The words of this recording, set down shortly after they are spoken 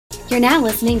You're now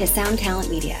listening to Sound Talent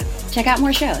Media. Check out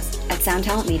more shows at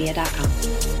soundtalentmedia.com.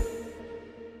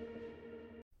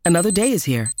 Another day is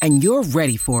here, and you're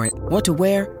ready for it. What to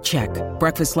wear? Check.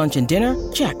 Breakfast, lunch, and dinner?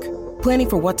 Check. Planning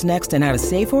for what's next and how to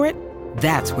save for it?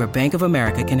 That's where Bank of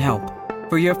America can help.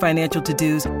 For your financial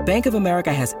to-dos, Bank of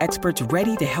America has experts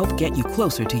ready to help get you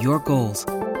closer to your goals.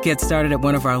 Get started at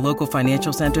one of our local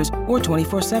financial centers or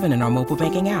 24/7 in our mobile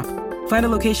banking app. Find a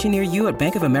location near you at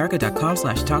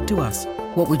bankofamerica.com/talktous.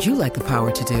 What would you like the power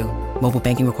to do? Mobile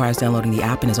banking requires downloading the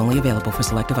app and is only available for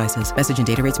select devices. Message and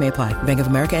data rates may apply. Bank of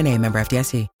America N.A., member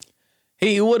FDIC.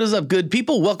 Hey, what is up, good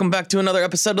people? Welcome back to another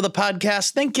episode of the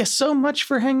podcast. Thank you so much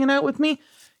for hanging out with me.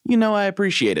 You know I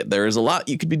appreciate it. There is a lot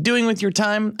you could be doing with your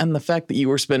time, and the fact that you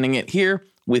are spending it here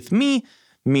with me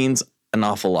means an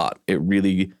awful lot. It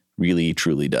really, really,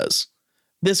 truly does.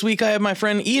 This week, I have my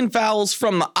friend Ian Fowles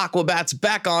from the Aquabats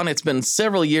back on. It's been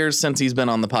several years since he's been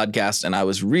on the podcast, and I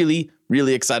was really,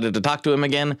 really excited to talk to him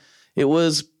again. It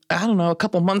was, I don't know, a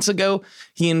couple months ago.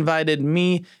 He invited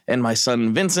me and my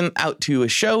son Vincent out to a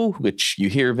show, which you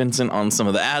hear Vincent on some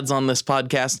of the ads on this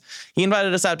podcast. He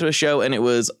invited us out to a show, and it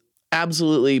was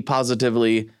absolutely,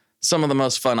 positively some of the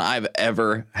most fun I've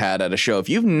ever had at a show. If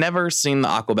you've never seen the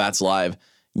Aquabats live,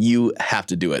 you have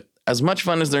to do it. As much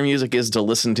fun as their music is to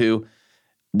listen to,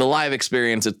 the live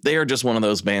experience, they are just one of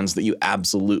those bands that you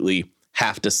absolutely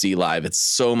have to see live. It's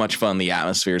so much fun. The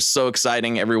atmosphere is so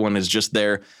exciting. Everyone is just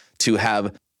there to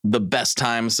have the best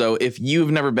time. So if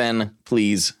you've never been,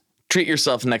 please treat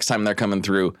yourself next time they're coming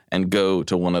through and go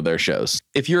to one of their shows.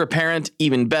 If you're a parent,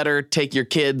 even better, take your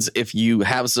kids. If you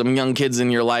have some young kids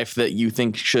in your life that you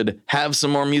think should have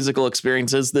some more musical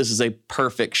experiences, this is a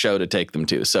perfect show to take them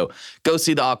to. So go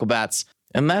see the Aquabats.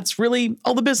 And that's really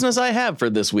all the business I have for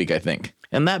this week, I think.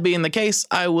 And that being the case,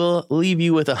 I will leave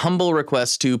you with a humble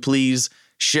request to please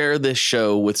share this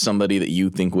show with somebody that you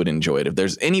think would enjoy it. If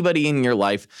there's anybody in your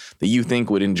life that you think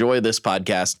would enjoy this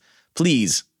podcast,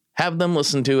 please have them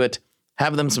listen to it,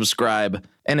 have them subscribe.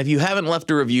 And if you haven't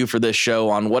left a review for this show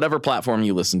on whatever platform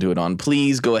you listen to it on,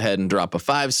 please go ahead and drop a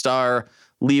 5-star,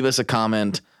 leave us a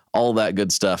comment, all that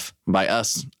good stuff. By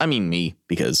us, I mean me,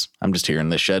 because I'm just here in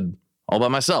this shed all by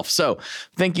myself. So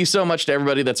thank you so much to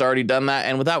everybody that's already done that.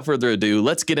 And without further ado,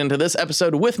 let's get into this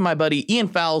episode with my buddy Ian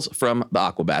Fowles from the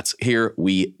Aquabats. Here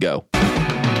we go.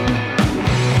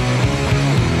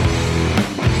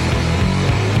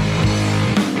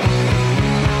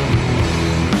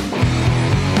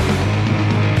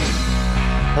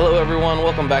 Hello, everyone.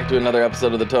 Welcome back to another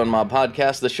episode of the Tone Mob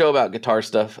Podcast, the show about guitar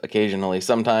stuff, occasionally,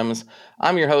 sometimes.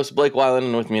 I'm your host, Blake Weiland,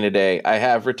 and with me today, I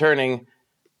have returning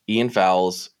Ian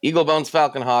Fowles, Eaglebones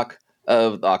Falconhawk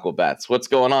of the Aquabats. What's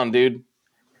going on, dude?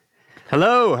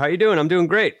 Hello, how you doing? I'm doing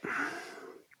great.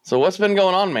 So what's been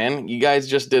going on, man? You guys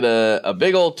just did a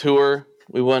big old tour.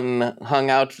 We went and hung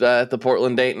out at the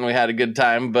Portland date, and we had a good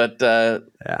time, but yeah,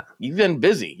 you've been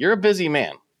busy. You're a busy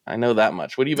man. I know that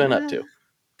much. What have you been up to?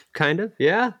 Kind of,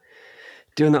 yeah.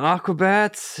 Doing the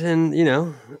Aquabats, and, you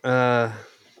know, I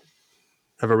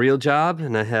have a real job,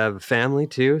 and I have a family,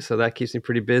 too, so that keeps me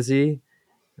pretty busy.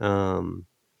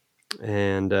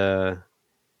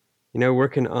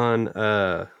 Working on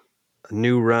a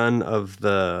new run of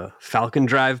the Falcon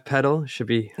Drive pedal should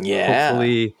be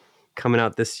hopefully coming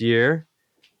out this year.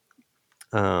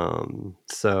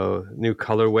 So new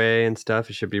colorway and stuff.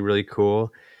 It should be really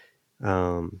cool.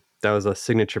 That was a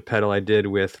signature pedal I did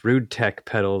with Rude Tech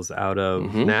pedals out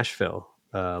of Nashville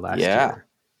last year.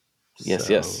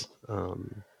 Yes.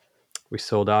 We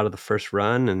sold out of the first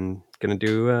run and gonna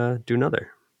do another.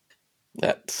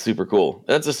 That's super cool.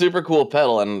 That's a super cool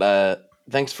pedal, and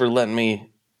thanks for letting me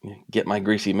get my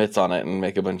greasy mitts on it and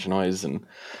make a bunch of noise and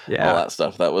all that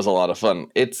stuff. That was a lot of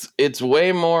fun. It's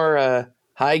way more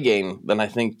high gain than I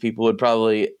think people would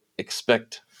probably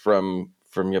expect from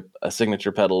a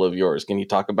signature pedal of yours. Can you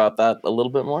talk about that a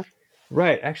little bit more?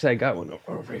 Right. Actually, I got one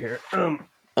over here. Oh,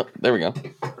 there we go.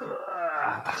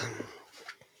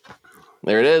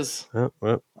 There it is. Oh,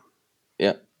 well.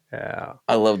 Yeah. Yeah.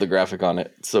 I love the graphic on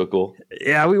it. It's so cool.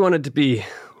 Yeah, we wanted to be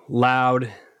loud,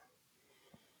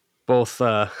 both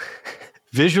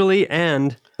visually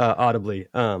and audibly.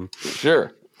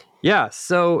 Sure. Yeah,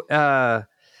 so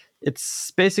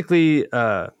it's basically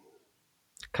kind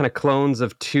of clones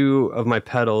of two of my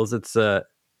pedals. It's a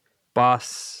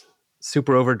Boss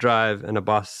Super Overdrive and a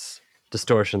Boss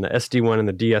Distortion, the SD1 and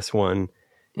the DS1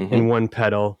 in one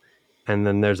pedal. And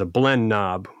then there's a blend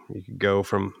knob. You could go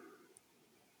from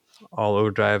all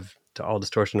overdrive to all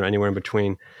distortion or anywhere in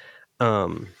between.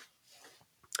 For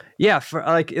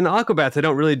like in the Aquabats, I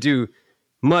don't really do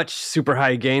much super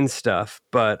high gain stuff,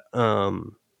 but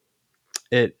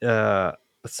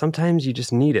sometimes you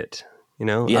just need it. You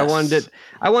know, Yes.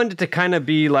 I wanted it to kind of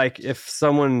be like if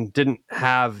someone didn't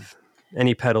have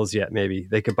any pedals yet, maybe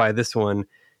they could buy this one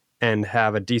and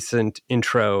have a decent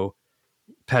intro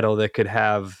pedal that could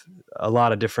have a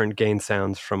lot of different gain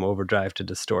sounds from overdrive to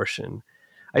distortion.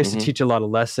 I used to teach a lot of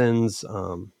lessons,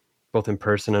 both in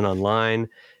person and online.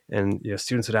 And, you know,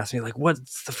 students would ask me like,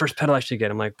 what's the first pedal I should get?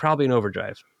 I'm like, probably an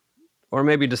overdrive or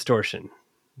maybe distortion,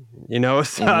 you know?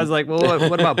 So I was like, well,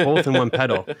 what about both in one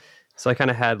pedal? So I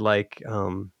kind of had like,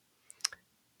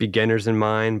 beginners in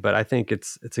mind, but I think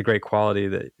it's a great quality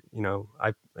that, you know,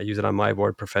 I use it on my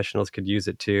board. Professionals could use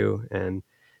it too. And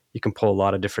you can pull a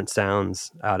lot of different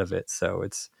sounds out of it. So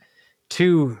it's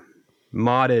 2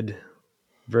 modded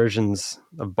versions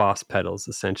of Boss pedals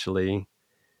essentially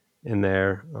in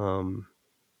there.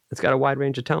 It's got a wide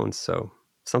range of tones, so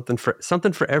something for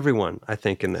everyone, I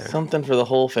think, in there. Something for the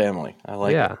whole family. I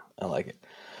like it. I like it.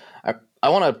 I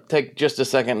want to take just a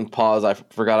second and pause. I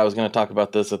forgot I was going to talk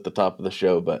about this at the top of the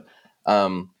show, but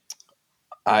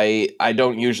I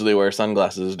don't usually wear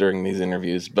sunglasses during these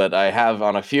interviews, but I have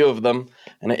on a few of them,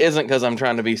 and it isn't because I'm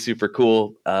trying to be super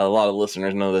cool. A lot of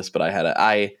listeners know this, but I had an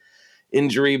eye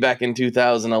injury back in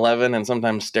 2011, and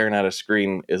sometimes staring at a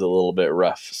screen is a little bit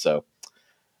rough. So,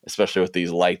 especially with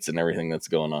these lights and everything that's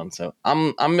going on. So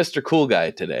I'm Mr. Cool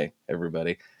Guy today,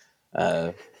 everybody.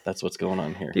 That's what's going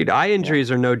on here. Dude, eye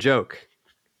injuries are no joke.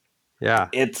 Yeah.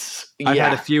 I've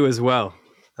had a few as well.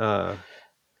 It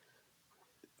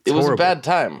was horrible. A bad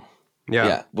time.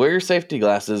 Yeah. Wear your safety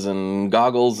glasses and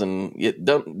goggles, and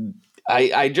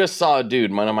I just saw a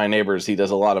dude, one of my neighbors, he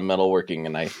does a lot of metalworking,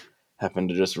 and I happened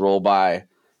to just roll by.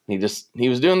 He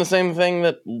was doing the same thing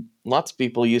that lots of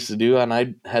people used to do, and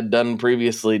I had done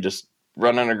previously, just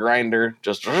running a grinder,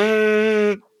 just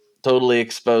totally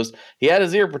exposed. He had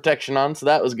his ear protection on, so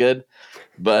that was good,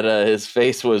 but his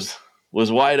face was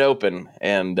wide open,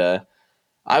 and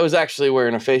I was actually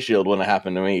wearing a face shield when it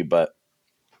happened to me, but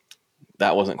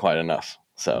that wasn't quite enough.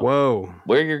 So whoa,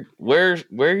 wear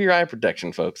your eye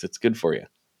protection, folks. It's good for you.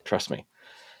 Trust me.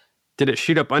 Did it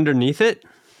shoot up underneath it?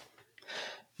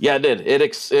 Yeah, it did.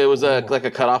 It was like a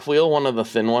cutoff wheel, one of the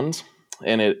thin ones,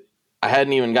 and I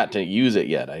hadn't even got to use it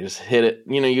yet. I just hit it.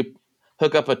 You know, you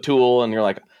hook up a tool, and you're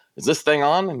like, "Is this thing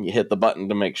on?" And you hit the button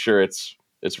to make sure it's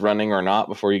running or not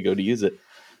before you go to use it. And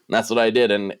that's what I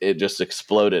did, and it just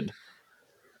exploded.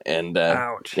 And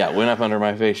ouch. Yeah, went up under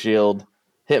my face shield,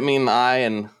 hit me in the eye,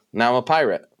 and now I'm a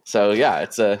pirate. So yeah,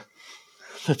 it's the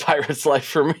pirate's life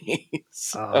for me.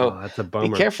 So that's a bummer.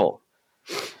 Be careful.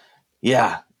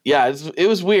 Yeah. Yeah, it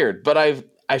was weird, but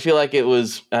I feel like it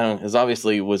was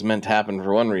obviously was meant to happen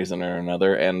for one reason or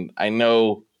another, and I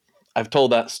know I've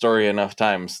told that story enough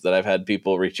times that I've had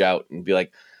people reach out and be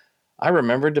like, I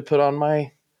remembered to put on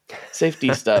my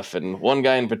safety stuff, and one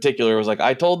guy in particular was like,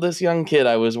 I told this young kid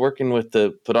I was working with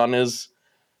to put on his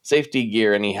safety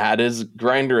gear, and he had his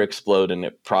grinder explode, and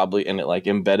it like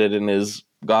embedded in his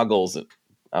goggles.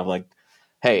 I'm like,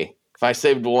 hey, if I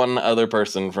saved one other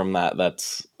person from that,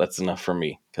 that's enough for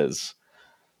me, because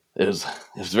it was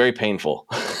very painful.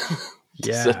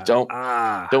 Yeah. So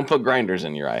don't put grinders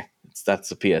in your eye. That's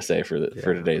the PSA for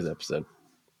today's episode.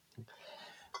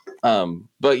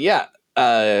 But yeah.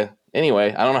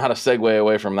 Anyway, I don't know how to segue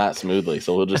away from that smoothly,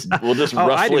 so we'll just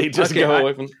roughly go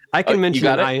away from. I can mention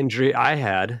an eye injury I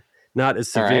had, not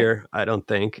as severe, right. I don't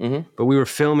think, but we were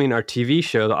filming our TV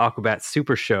show, the Aquabats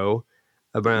Super Show,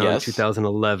 around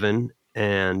 2011,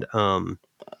 and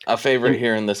a favorite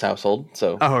here in this household.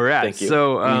 So right. Thank you.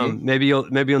 So maybe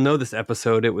you'll know this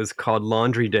episode. It was called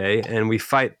Laundry Day, and we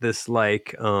fight this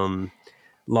like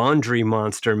laundry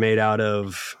monster made out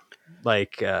of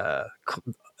like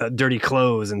dirty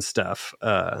clothes and stuff.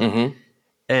 And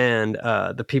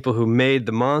the people who made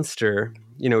the monster,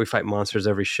 you know, we fight monsters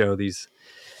every show. These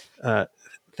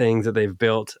things that they've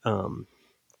built.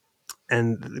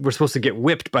 And we're supposed to get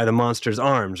whipped by the monster's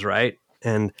arms, right?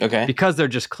 And because they're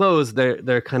just clothes,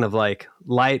 they're kind of like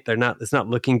light. It's not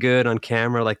looking good on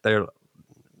camera like they're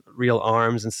real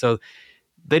arms. And so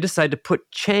they decide to put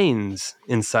chains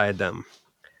inside them.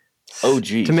 Oh,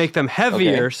 geez. To make them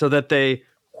heavier so that they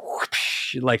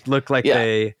like look like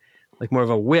they like more of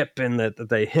a whip, and that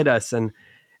they hit us. And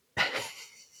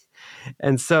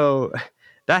so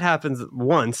that happens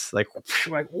once, like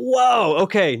whoa,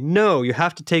 okay, no, you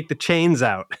have to take the chains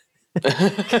out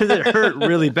because it hurt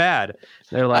really bad.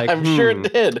 They're like, I'm sure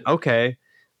it did. Okay.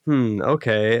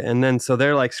 And then so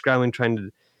they're like scrambling,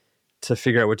 trying to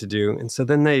figure out what to do. And so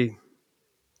then they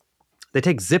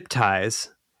take zip ties,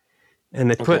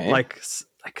 and they put like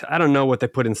I don't know what they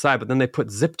put inside, but then they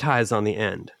put zip ties on the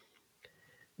end.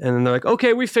 And then they're like,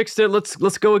 okay, we fixed it. Let's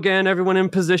go again. Everyone in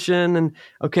position. And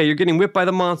okay, you're getting whipped by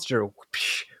the monster.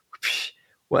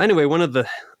 Well, anyway, one of the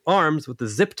arms with the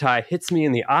zip tie hits me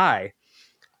in the eye.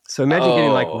 So imagine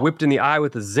getting like whipped in the eye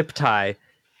with a zip tie.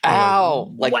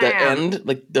 Ow! Like the wham! end,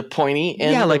 like the pointy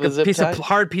end. Yeah, like of a zip piece tie? of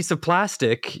hard piece of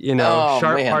plastic.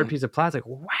 Hard piece of plastic.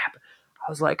 Whap! I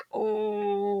was like,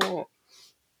 oh,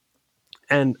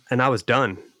 and I was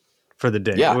done for the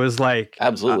day. Yeah, it was like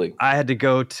absolutely. I had to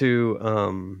go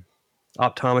to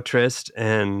optometrist,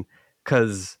 and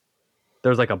because there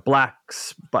was like a black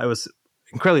spot, it was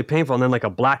incredibly painful, and then like a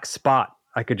black spot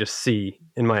I could just see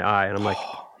in my eye, and I'm like,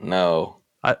 no.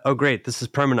 Oh great, this is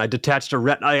permanent. I detached a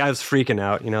retina. I was freaking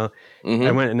out, Mm-hmm.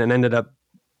 I went and it ended up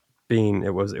being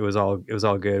it was all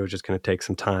good. It was just going to take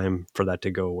some time for that to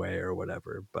go away or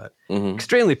whatever, but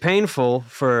extremely painful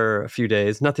for a few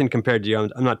days. Nothing compared to you.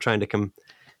 I'm not trying to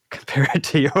compare it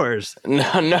to yours. No.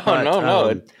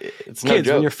 It's no kids,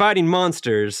 joke. when you're fighting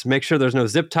monsters, make sure there's no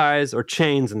zip ties or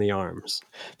chains in the arms.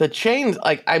 The chains,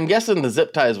 like I'm guessing the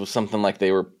zip ties was something like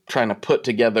they were trying to put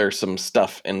together some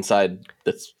stuff inside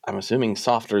that's, I'm assuming,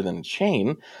 softer than a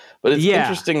chain. But it's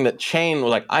interesting that chain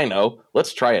was like, I know,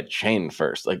 let's try a chain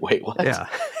first. Like, wait, what? Yeah.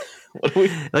 What do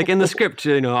we... Like in the script,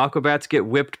 Aquabats get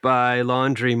whipped by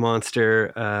laundry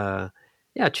monster.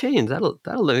 Yeah, chains.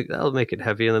 That'll make it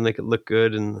heavy and then make it look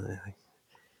good, and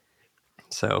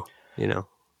so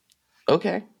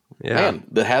Okay. Yeah. Man,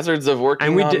 the hazards of working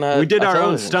and we did a our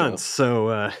own television stunts.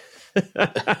 show.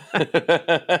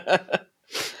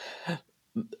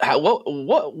 So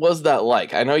what was that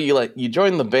like? I know you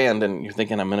joined the band and you're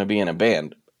thinking I'm going to be in a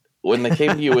band. When they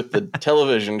came to you with the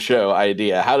television show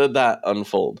idea, how did that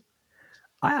unfold?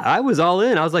 I was all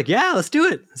in. I was like, yeah, let's do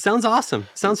it. Sounds awesome.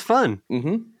 Sounds fun.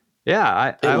 Mm-hmm.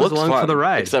 Yeah, I was along for the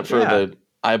ride. Except for the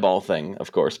eyeball thing,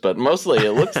 of course. But mostly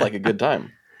it looks like a good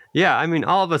time. Yeah, I mean,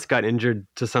 all of us got injured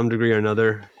to some degree or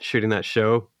another shooting that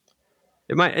show.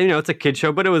 It might, it's a kid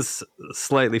show, but it was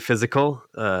slightly physical.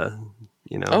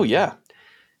 Oh, yeah.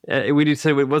 We did say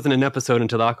it wasn't an episode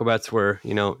until the Aquabats were,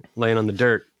 laying on the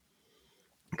dirt.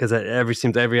 Because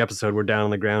every episode we're down on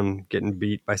the ground getting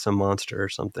beat by some monster or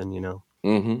something,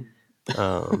 Mm-hmm.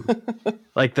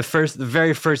 Like the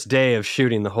very first day of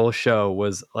shooting the whole show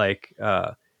was like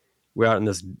we're out in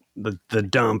the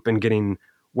dump and getting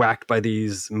whacked by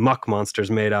these muck monsters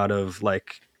made out of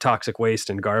like toxic waste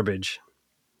and garbage.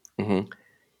 Mm-hmm.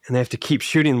 And they have to keep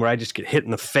shooting where I just get hit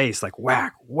in the face, like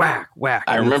whack, whack, whack.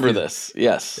 I remember this.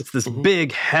 Yes. It's this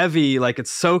big, heavy, like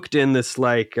it's soaked in this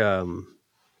like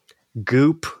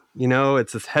goop,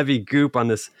 it's this heavy goop on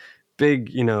this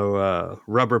big,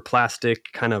 rubber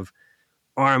plastic kind of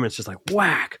arm. It's just like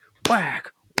whack,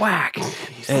 whack, whack.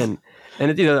 And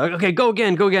it, okay, go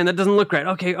again. That doesn't look right.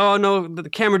 Okay. Oh no, the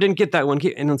camera didn't get that one.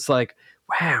 And it's like,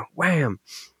 wham, wham.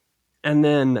 And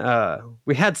then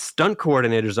we had stunt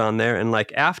coordinators on there. And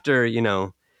like after,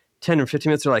 10 or 15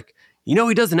 minutes, they're like, he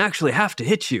doesn't actually have to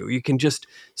hit you. You can just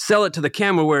sell it to the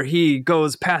camera where he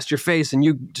goes past your face and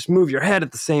you just move your head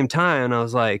at the same time. And I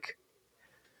was like,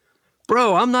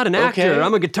 bro, I'm not an actor. Okay.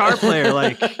 I'm a guitar player.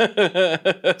 Like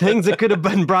things that could have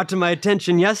been brought to my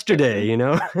attention yesterday,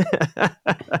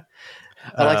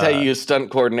 I liked how you use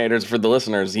stunt coordinators for the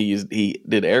listeners. He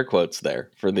did air quotes there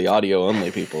for the audio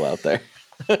only people out there.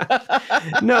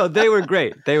 No, they were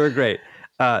great.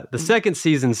 The second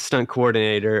season's stunt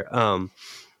coordinator,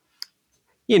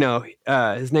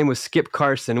 his name was Skip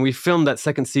Carson. We filmed that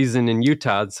second season in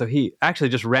Utah. So he actually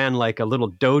just ran like a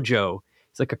little dojo.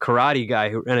 He's like a karate guy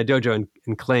who ran a dojo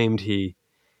and claimed he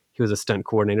was a stunt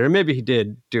coordinator. Maybe he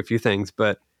did do a few things,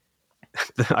 but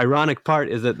the ironic part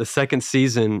is that the second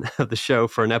season of the show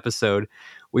for an episode,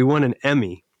 we won an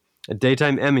Emmy, a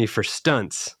daytime Emmy for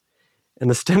stunts. And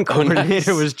the stunt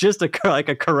coordinator was just a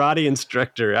karate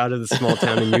instructor out of the small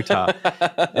town in Utah.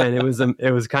 And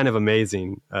it was kind of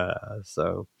amazing.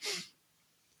 So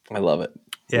I love it.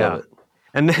 Yeah. Love it.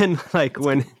 And then like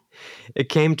when it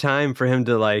came time for him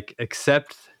to like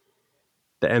accept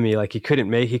the Emmy, like he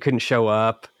couldn't show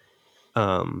up.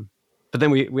 But then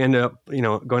we ended up,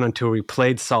 going on tour. We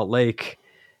played Salt Lake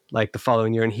like the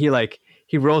following year, and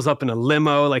he rolls up in a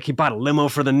limo, like he bought a limo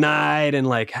for the night and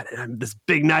like had this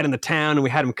big night in the town, and we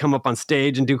had him come up on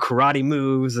stage and do karate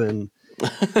moves, and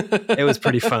it was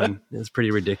pretty fun. It was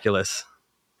pretty ridiculous,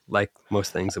 like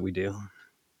most things that we do.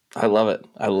 I love it.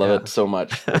 I love it so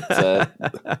much. It's,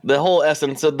 the whole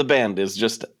essence of the band is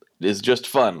just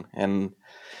fun, and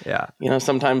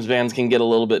sometimes bands can get a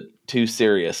little bit too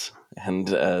serious, and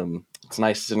it's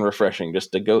nice and refreshing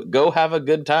just to go have a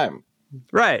good time.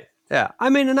 Right. Yeah. I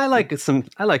mean, and I like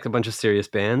a bunch of serious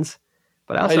bands,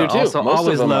 but I do too. also Most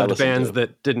always of them I loved listen bands to.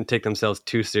 that didn't take themselves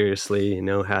too seriously,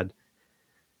 had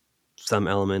some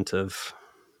element of,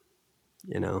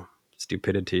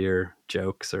 stupidity or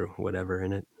jokes or whatever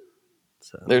in it.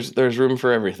 So there's room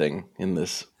for everything in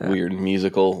this weird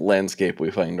musical landscape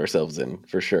we find ourselves in,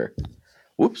 for sure.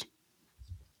 Whoops.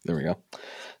 There we go.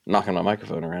 Knocking my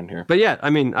microphone around here. But yeah, I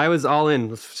mean, I was all in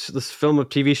this film of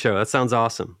TV show. That sounds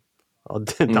awesome. I'll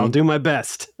do my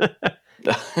best.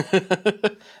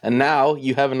 And now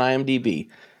you have an IMDb.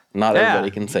 Not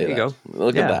everybody can say that. Go.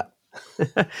 Look at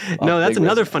that. No, that's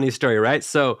another funny story, right?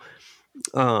 So,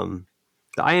 the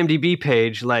IMDb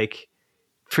page, like,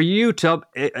 for you to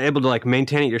able to like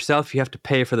maintain it yourself, you have to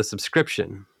pay for the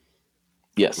subscription.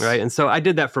 Yes. Right. And so I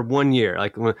did that for 1 year.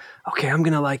 Like, okay, I'm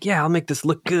gonna I'll make this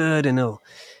look good, and it'll,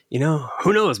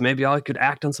 who knows? Maybe I could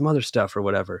act on some other stuff or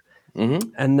whatever. Mm-hmm.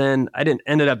 And then I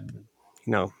ended up,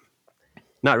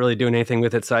 not really doing anything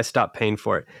with it. So I stopped paying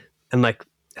for it. And like,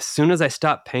 as soon as I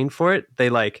stopped paying for it, they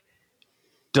like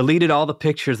deleted all the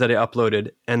pictures that I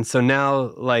uploaded. And so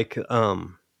now like,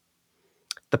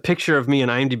 the picture of me in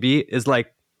IMDb is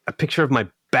like a picture of my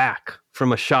back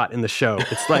from a shot in the show.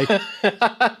 It's like,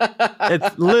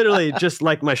 it's literally just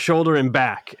like my shoulder and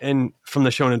back and from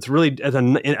the show. And it's really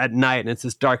at night, and it's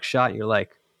this dark shot. And you're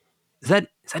like, is that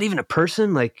even a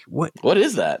person? Like what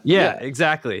is that? Yeah,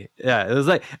 exactly. Yeah. It was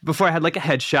like before I had like a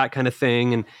headshot kind of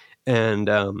thing. And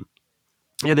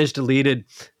they just deleted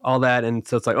all that. And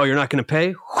so it's like, oh, you're not going to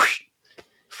pay? Whoosh,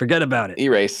 forget about it.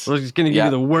 Erase. So it's going to give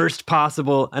you the worst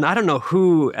possible. And I don't know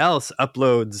who else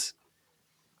uploads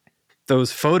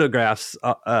those photographs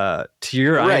to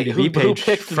your IMDb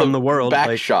page from the world.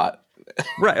 Back shot.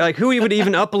 Right. Like who would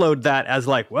even upload that as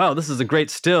like, wow, this is a great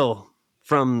still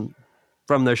from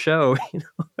their show.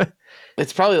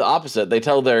 It's probably the opposite. They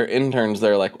tell their interns,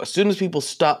 they're like, as soon as people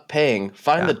stop paying,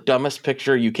 find the dumbest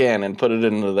picture you can and put it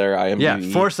into their IMDb. Yeah,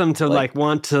 force them to like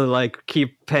want to like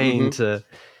keep paying to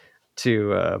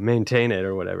maintain it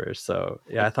or whatever. So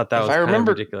yeah, I thought that was kind of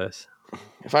ridiculous.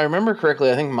 If I remember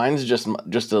correctly, I think mine's just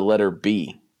a letter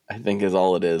B. I think is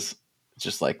all it is. It's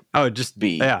just like just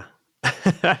B. Yeah.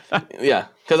 Yeah,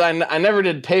 because I never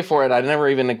did pay for it. I never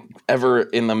even ever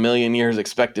in a million years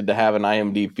expected to have an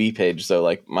IMDb page. So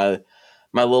like my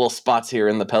little spots here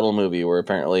in the Pedal movie were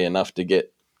apparently enough to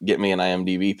get me an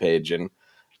IMDb page, and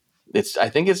I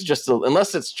think it's just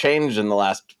unless it's changed in the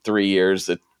last 3 years,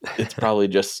 it's probably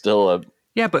just still a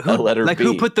but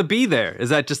who put the B there? Is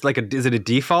that just like is it a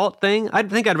default thing? I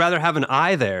think I'd rather have an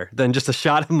I there than just a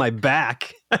shot of my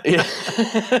back. Yeah.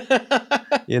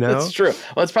 It's true.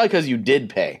 Well, it's probably because you did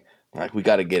pay. Like, we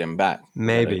got to get him back.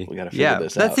 Maybe. We got to figure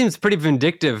this out. That seems pretty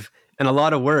vindictive and a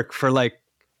lot of work for like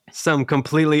some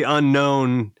completely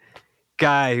unknown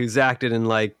guy who's acted in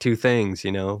like 2 things,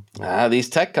 These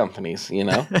tech companies, they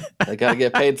got to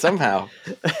get paid somehow.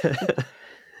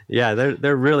 Yeah,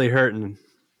 they're really hurting.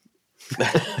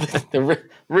 They're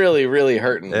really, really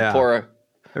hurting. Yeah. Poor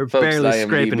they're folks barely at IMDb.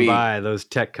 Scraping by, those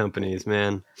tech companies,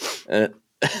 man.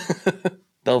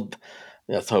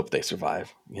 Let's hope they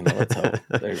survive. Let's hope.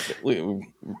 What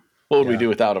would we do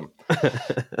without them?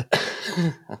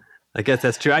 I guess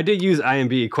that's true. I do use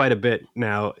IMDb quite a bit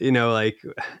now. Like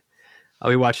I'll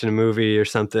be watching a movie or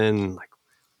something. Like,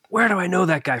 where do I know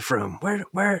that guy from? Where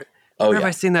have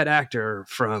I seen that actor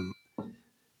from?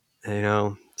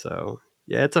 So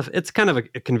yeah, it's kind of a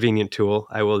convenient tool,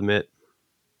 I will admit.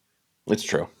 It's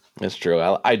true. It's true.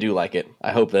 I do like it.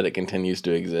 I hope that it continues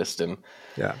to exist. And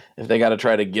if they got to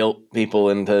try to guilt people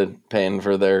into paying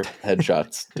for their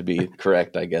headshots to be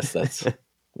correct, I guess that's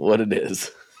what it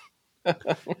is.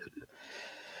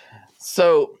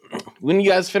 So when you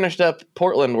guys finished up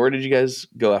Portland, where did you guys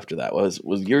go after that? Was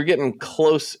you were getting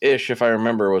close-ish, if I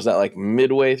remember. Was that like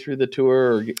midway through the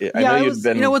tour? I know you'd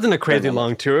been. It wasn't a crazy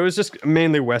long tour. It was just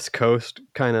mainly West Coast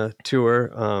kind of tour.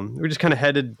 We just kind of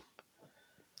headed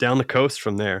down the coast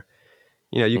from there.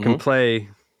 You can play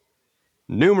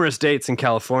numerous dates in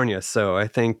California. So I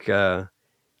think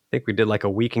we did like a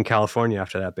week in California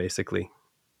after that, basically.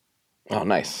 Oh,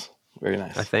 nice. Very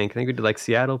nice. I think we did like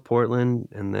Seattle, Portland,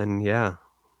 and then,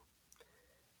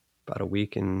 about a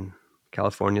week in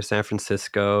California, San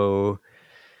Francisco,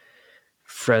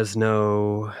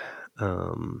 Fresno,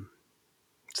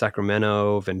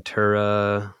 Sacramento,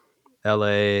 Ventura,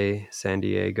 LA, San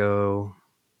Diego.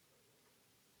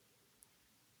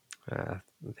 I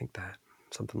think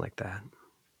something like that.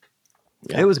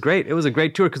 Yeah. It was great. It was a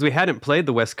great tour because we hadn't played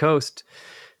the West Coast,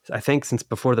 I think, since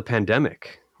before the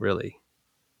pandemic, really.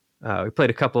 We played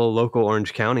a couple of local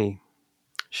Orange County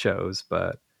shows,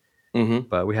 but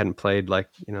we hadn't played like,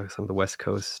 some of the West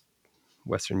Coast,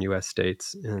 Western U.S.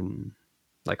 states in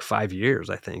like 5 years,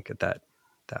 I think, at that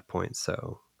point.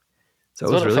 So it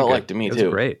was really felt good. Like to me it too.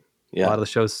 Was great. Yeah. A lot of the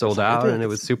shows sold out, and it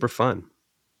was super fun.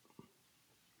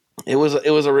 It was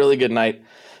a really good night.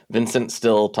 Vincent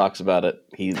still talks about it.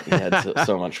 He had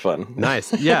so much fun.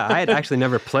 Nice. Yeah, I had actually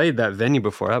never played that venue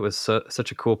before. That was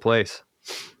such a cool place.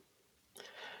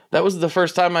 That was the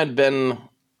first time I'd been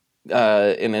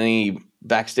in any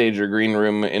backstage or green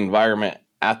room environment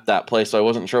at that place, so I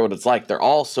wasn't sure what it's like. They're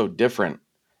all so different.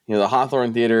 The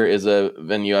Hawthorne Theater is a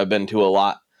venue I've been to a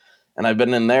lot, and I've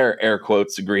been in their air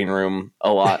quotes green room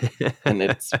a lot,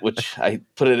 and which I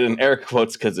put it in air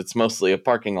quotes because it's mostly a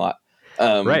parking lot.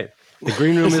 Right. The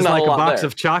green room is like a box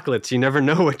of chocolates. You never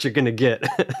know what you're going to get.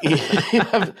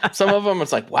 Some of them,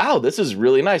 it's like, wow, this is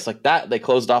really nice. Like that, they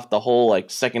closed off the whole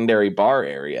like secondary bar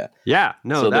area. Yeah,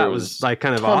 no, so that was like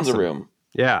kind of tons awesome. Of room.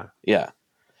 Yeah.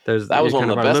 That was one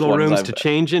of the best little ones rooms to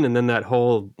change in, and then that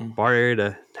whole bar area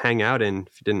to hang out in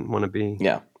if you didn't want to be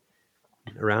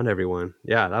around everyone.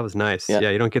 Yeah, that was nice.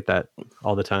 Yeah, you don't get that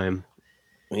all the time.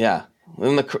 Yeah.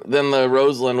 Then the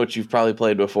Roseland, which you've probably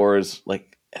played before, is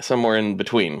like somewhere in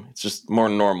between. It's just more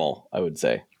normal, I would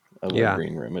say, of a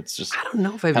green room. It's just I don't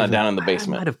know if I've kind of down in the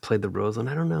basement. I might have played the Roseland.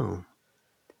 I don't know.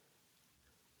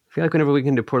 I feel like whenever we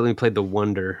came to Portland, we played the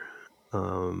Wonder.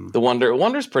 The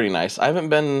Wonder's pretty nice. I haven't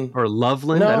been or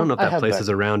Loveland. No, I don't know if that place is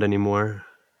around anymore.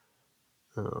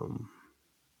 The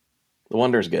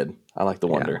Wonder's good. I like the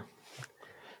Wonder.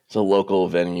 It's a local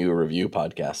venue review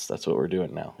podcast. That's what we're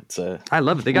doing now. I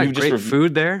love it. They got great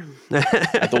food there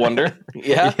at the Wonder.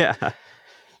 Yeah. Yeah.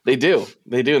 They do.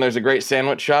 And there's a great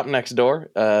sandwich shop next door,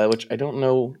 which I don't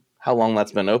know how long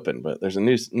that's been open, but there's a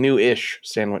new-ish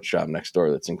sandwich shop next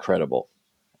door that's incredible.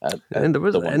 And there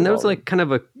was like kind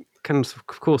of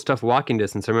cool stuff walking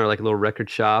distance. I remember like a little record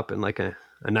shop and like a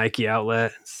Nike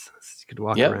outlet. You could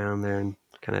walk around there and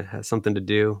kind of have something to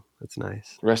do. That's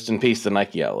nice. Rest in peace, the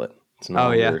Nike outlet. It's no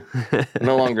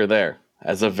longer there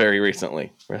as of very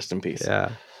recently. Rest in peace. Yeah.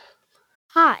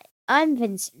 Hi, I'm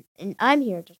Vincent, and I'm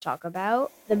here to talk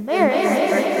about the Maris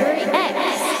Mercury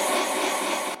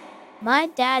X. My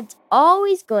dad's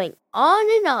always going on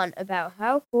and on about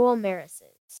how cool Maris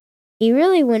is. He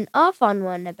really went off on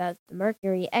one about the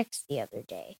Mercury X the other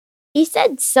day. He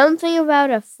said something about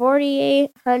a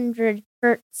 4,800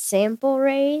 hertz sample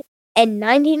rate and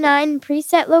 99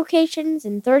 preset locations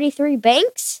in 33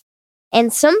 banks,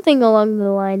 and something along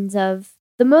the lines of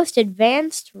the most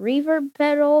advanced reverb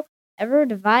pedal ever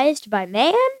devised by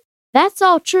man? That's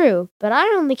all true, but I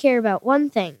only care about one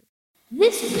thing.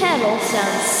 This pedal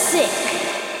sounds sick.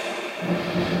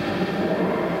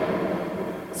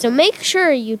 So make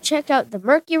sure you check out the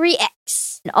Mercury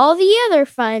X and all the other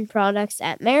fine products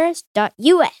at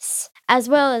maris.us, as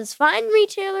well as fine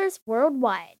retailers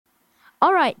worldwide.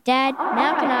 All right, Dad,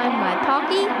 now can I have my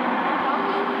Pocky?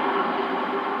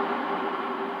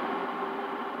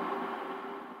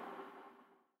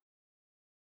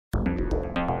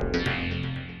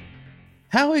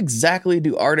 How exactly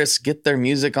do artists get their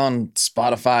music on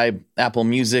Spotify, Apple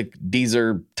Music,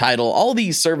 Deezer, Tidal, all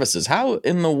these services? How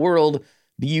in the world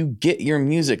do you get your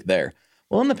music there?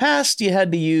 Well, in the past, you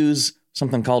had to use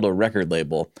something called a record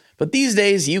label. But these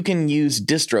days, you can use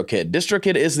DistroKid.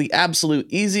 DistroKid is the absolute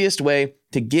easiest way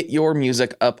to get your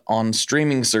music up on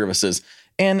streaming services,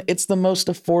 and it's the most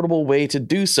affordable way to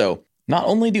do so. Not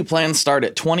only do plans start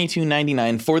at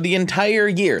 $22.99 for the entire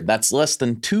year, that's less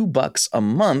than $2 a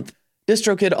month,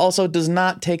 DistroKid also does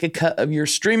not take a cut of your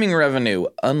streaming revenue,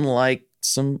 unlike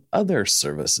some other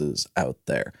services out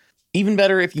there. Even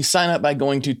better if you sign up by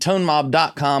going to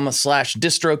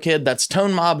tonemob.com/distrokid. That's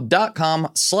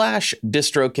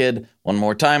tonemob.com/distrokid. One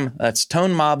more time, that's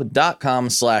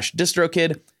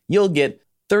tonemob.com/distrokid. You'll get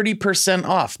 30%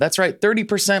 off. That's right,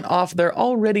 30% off their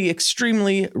already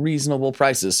extremely reasonable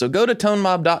prices. So go to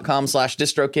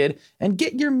tonemob.com/distrokid and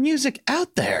get your music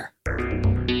out there.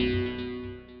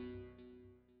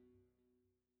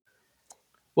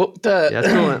 Well,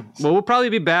 well, we'll probably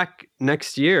be back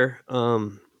next year.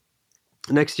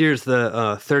 Next year's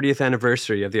the 30th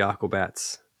anniversary of the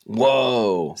Aquabats.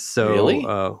 Whoa. So, really?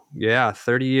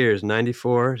 30 years,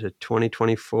 94 to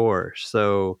 2024.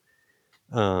 So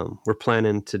we're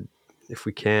planning to, if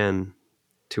we can,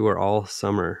 tour all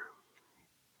summer.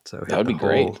 So that would be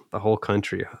great. The whole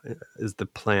country is the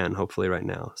plan, hopefully, right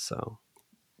now. So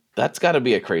that's got to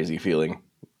be a crazy feeling.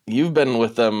 You've been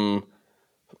with them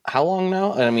how long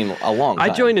now? I mean, a long time.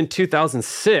 I joined in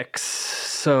 2006.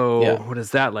 So what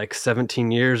is that, like 17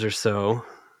 years or so?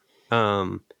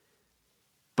 But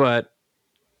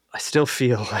I still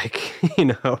feel like,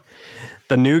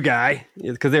 the new guy,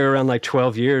 because they were around like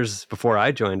 12 years before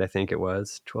I joined. I think it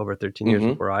was 12 or 13 years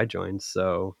before I joined.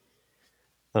 So,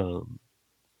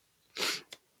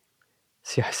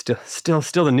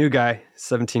 still the new guy,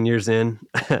 17 years in.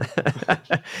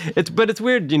 But it's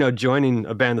weird, joining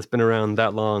a band that's been around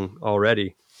that long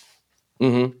already.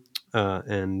 Mm-hmm.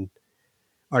 And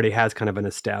already has kind of an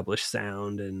established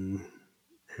sound and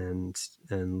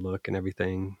look and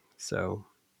everything. So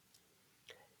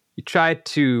you try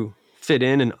to fit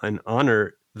in and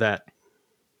honor that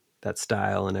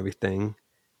style and everything,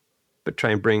 but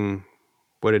try and bring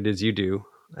what it is you do.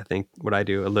 I think what I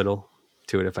do a little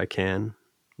to it if I can,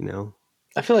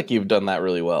 I feel like you've done that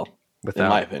really well, without in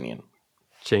my opinion.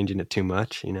 changing it too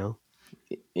much,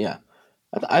 Yeah.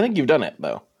 I think you've done it,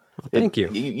 though. Thank you.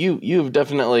 You've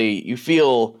definitely, you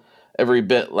feel every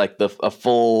bit like a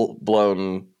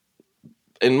full-blown,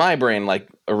 in my brain, like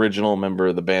original member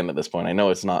of the band at this point. I know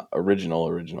it's not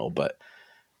original, but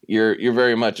you're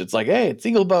very much, it's like, hey, it's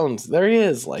Eaglebones. There he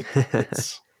is. Like,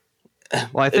 it's...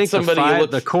 Well, I think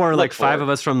the core, like 5 for. of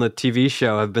us from the TV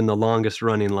show have been the longest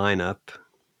running lineup,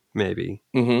 maybe.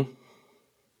 Mm-hmm.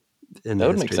 In that the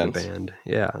would make history of sense. the band.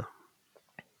 Yeah.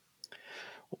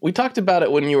 We talked about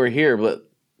it when you were here, but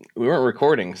we weren't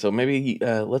recording. So maybe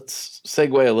let's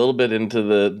segue a little bit into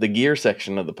the gear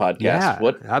section of the podcast.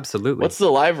 Yeah, absolutely. What's the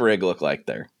live rig look like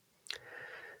there?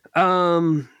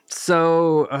 So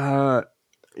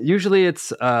usually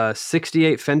it's a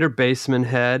 68 Fender Bassman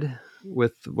head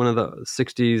with one of the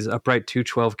 60s upright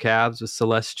 212 cabs with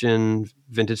Celestion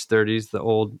vintage 30s, the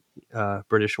old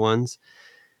British ones.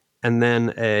 And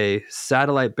then a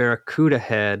satellite Barracuda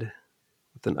head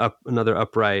with another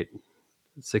upright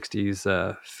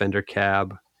 60s Fender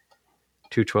cab,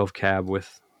 212 cab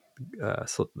with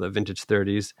the vintage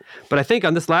 30s. But I think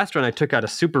on this last run, I took out a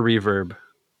super reverb.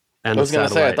 And I was going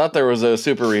to say, I thought there was a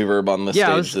super reverb on the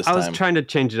stage this time. I was trying to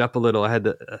change it up a little. I had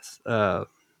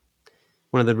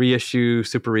one of the reissue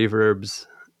super reverbs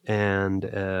and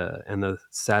the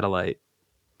satellite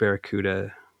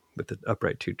Barracuda with the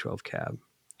upright 212 cab.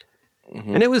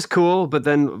 Mm-hmm. And it was cool, but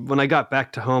then when I got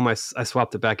back to home, I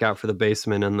swapped it back out for the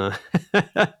Bassman and the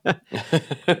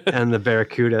and the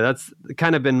Barracuda. That's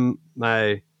kind of been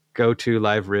my go-to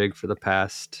live rig for the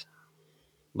past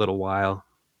little while,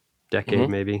 decade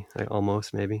maybe,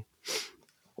 almost maybe.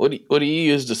 What do you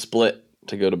use to split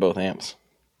to go to both amps?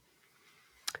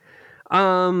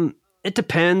 It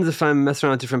depends if I'm messing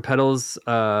around with different pedals.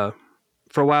 For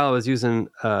a while, I was using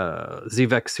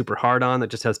ZVEX Super Hard-On that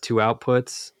just has 2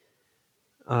 outputs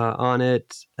on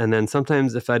it, and then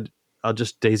sometimes I'll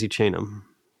just daisy chain them.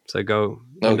 So I go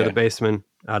into the Bassman,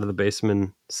 out of the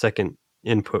Bassman, second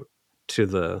input to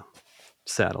the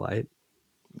satellite.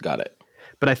 Got it.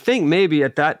 But I think maybe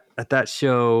at that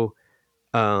show,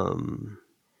 on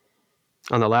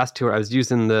the last tour, I was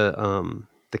using the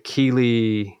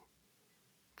Keeley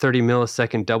 30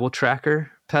 millisecond double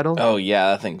tracker pedal. Oh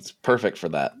yeah, that thing's perfect for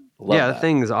that. Love that. The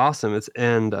thing is awesome.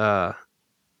 And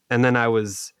then I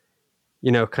was,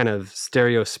 kind of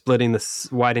stereo splitting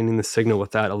widening the signal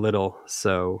with that a little.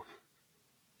 So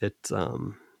it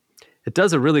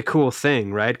does a really cool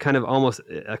thing, right? Kind of almost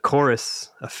a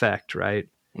chorus effect, right?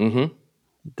 Mm-hmm.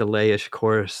 Delay-ish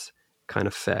chorus kind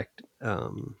of effect. I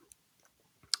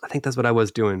think that's what I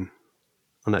was doing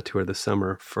on that tour this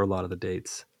summer for a lot of the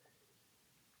dates.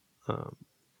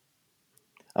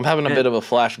 I'm having a bit of a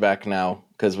flashback now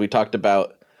because we talked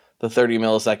about the 30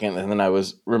 millisecond, and then I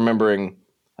was remembering,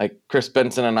 like, Chris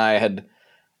Benson and I had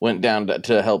went down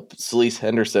to help Celeste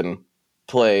Henderson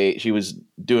play. She was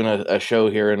doing a show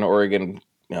here in Oregon,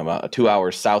 about 2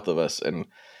 hours south of us, and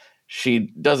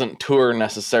she doesn't tour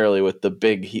necessarily with the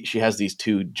big. She has these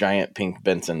 2 giant pink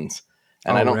Bensons,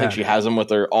 and I don't think she has them with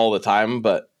her all the time,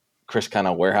 but Chris kind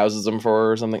of warehouses them for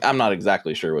her or something. I'm not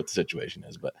exactly sure what the situation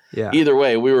is, but either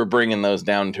way, we were bringing those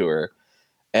down to her,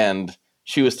 and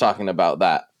she was talking about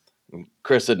that. And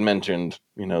Chris had mentioned,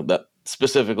 that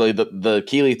specifically the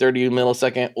Keeley 30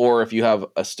 millisecond, or if you have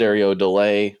a stereo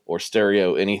delay or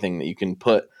stereo anything that you can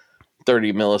put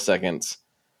 30 milliseconds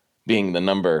being the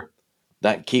number,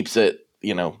 that keeps it,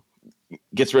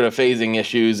 gets rid of phasing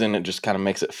issues, and it just kind of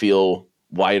makes it feel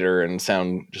wider and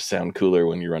sound cooler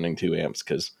when you're running 2 amps.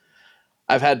 Because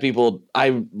I've had people,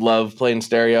 I love playing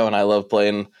stereo and I love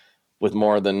playing with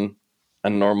more than a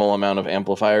normal amount of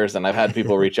amplifiers. And I've had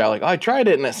people reach out like, oh, I tried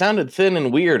it and it sounded thin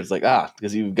and weird. It's like,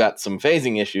 because you've got some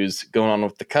phasing issues going on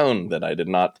with the cone that I did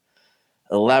not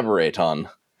elaborate on.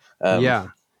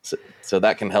 So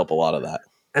that can help a lot of that.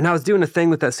 And I was doing a thing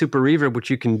with that super reverb, which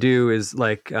you can do is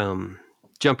like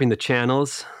jumping the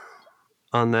channels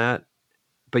on that.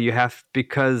 But you have,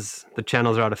 because the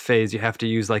channels are out of phase, you have to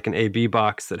use like an AB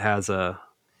box that has a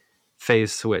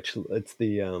phase switch. It's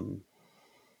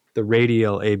the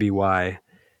radial ABY.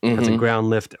 Has a ground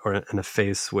lift and a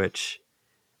phase switch.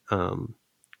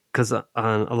 Because on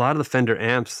a lot of the Fender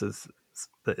amps is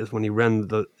when you run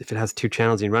if it has 2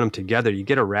 channels and you run them together, you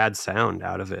get a rad sound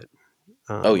out of it.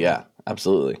 Oh yeah,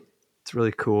 absolutely. It's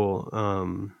really cool.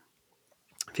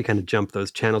 If you kind of jump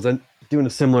those channels, and doing a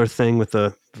similar thing with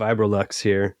the Vibrolux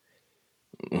here.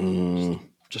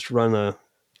 Just run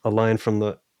a line from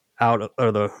the out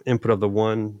or the input of the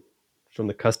one from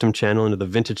the custom channel into the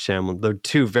vintage channel. They're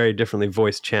two very differently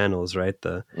voiced channels, right?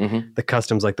 The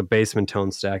custom's like the Bassman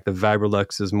tone stack. The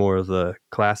Vibrolux is more of the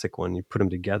classic one. You put them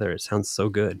together, it sounds so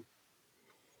good.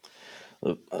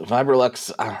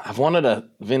 Vibrolux, I've wanted a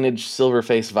vintage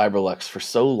Silverface Vibrolux for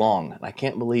so long, and I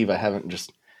can't believe I haven't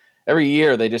just... Every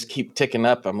year, they just keep ticking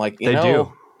up. I'm like, They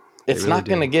do. It's really not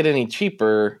going to get any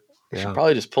cheaper. I should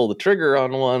probably just pull the trigger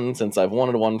on one since I've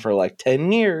wanted one for like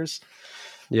 10 years.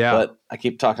 Yeah. But I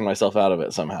keep talking myself out of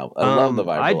it somehow. I love the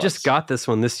Vibrolux. I just got this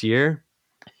one this year.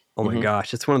 Oh my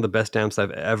gosh, it's one of the best amps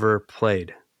I've ever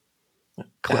played.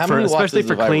 Especially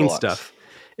for clean stuff.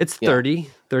 It's 30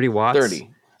 watts.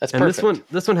 30. That's perfect. And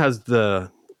this one has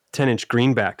the 10-inch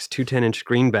greenbacks, two 10-inch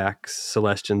greenbacks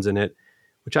Celestions in it,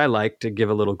 which I like to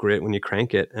give a little grit when you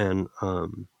crank it. And I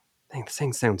think this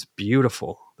thing sounds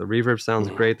beautiful. The reverb sounds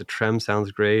great. The trem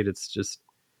sounds great. It's just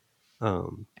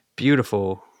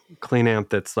beautiful clean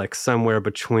amp that's like somewhere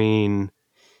between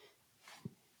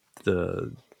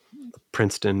the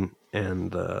Princeton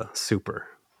and the Super,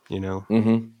 you know?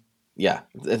 Yeah,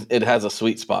 it has a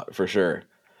sweet spot for sure.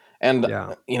 And,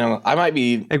 you know, I might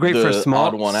be and great for a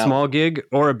small gig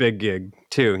or a big gig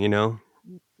too, you know?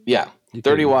 Yeah,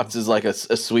 30 watts is like a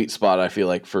sweet spot, I feel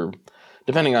like, for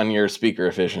depending on your speaker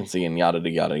efficiency and yada,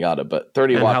 yada, yada. But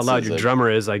 30 and watts how loud your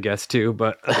drummer is, I guess, too.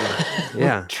 But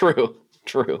yeah. True.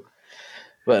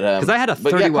 But because I had a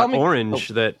 30-watt orange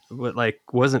that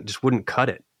wouldn't cut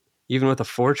it. Even with a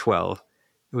 412,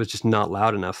 it was just not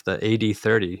loud enough, the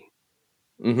AD30.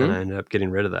 And I ended up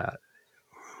getting rid of that.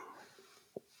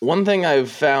 One thing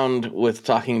I've found with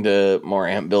talking to more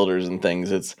amp builders and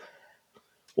things, it's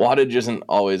wattage isn't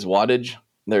always wattage.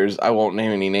 I won't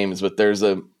name any names, but there's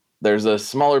a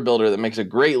smaller builder that makes a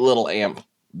great little amp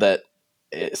that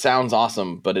it sounds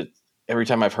awesome, but every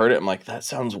time I've heard it, I'm like, that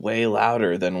sounds way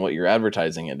louder than what you're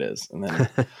advertising it is. And then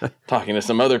talking to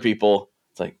some other people,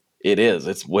 it's like,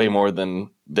 it's way more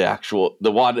than the actual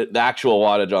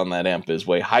wattage on that amp is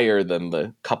way higher than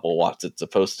the couple watts it's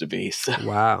supposed to be. So,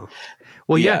 wow.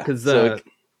 Well, yeah, because I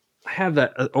have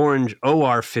that orange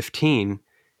OR15.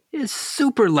 It is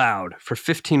super loud for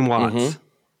 15 watts.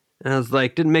 And I was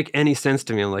like, didn't make any sense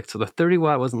to me. I'm like, so the 30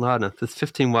 watt wasn't loud enough. This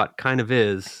 15 watt kind of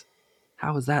is.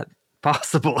 How is that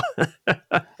possible?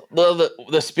 Well,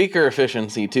 the speaker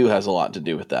efficiency too has a lot to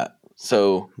do with that.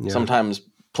 So sometimes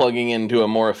plugging into a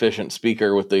more efficient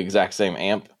speaker with the exact same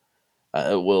amp,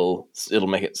 it'll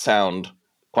make it sound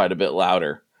quite a bit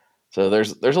louder. So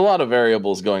there's a lot of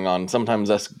variables going on. Sometimes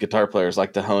us guitar players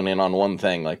like to hone in on one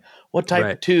thing, like what type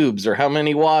of tubes or how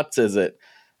many watts is it?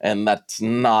 And that's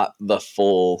not the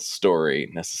full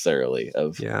story necessarily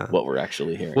of what we're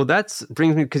actually hearing. Well, that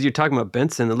brings me, because you're talking about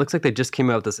Benson, it looks like they just came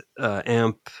out with this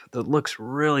amp that looks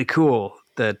really cool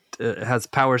that has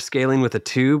power scaling with a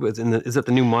tube. Is it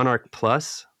the new Monarch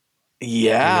Plus?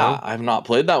 Yeah, I've not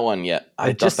played that one yet.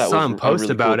 I just saw him post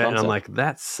about it, and I'm like,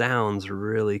 that sounds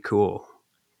really cool.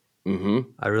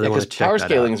 I really want to check that out. Power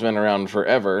scaling's been around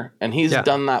forever, and he's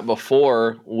done that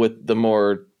before with the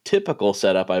more typical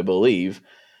setup, I believe.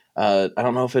 I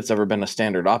don't know if it's ever been a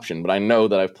standard option, but I know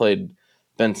that I've played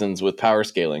Bensons with power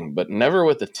scaling, but never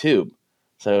with a tube.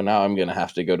 So now I'm going to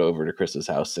have to go over to Chris's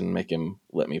house and make him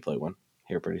let me play one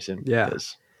here pretty soon. Yeah.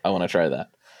 Because I want to try that.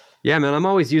 Yeah, man, I'm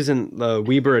always using the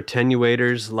Weber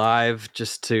attenuators live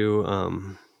just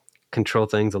to control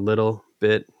things a little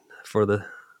bit for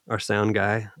our sound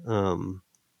guy.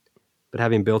 But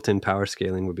having built-in power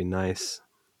scaling would be nice.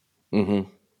 Yeah,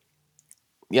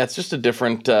 it's just a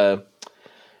different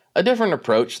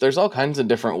approach. There's all kinds of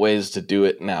different ways to do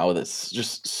it now that's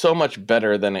just so much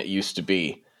better than it used to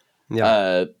be.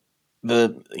 Yeah.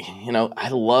 I'm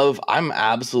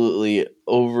absolutely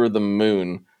over the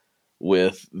moon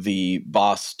with the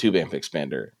Boss tube amp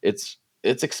expander. It's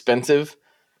expensive,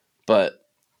 but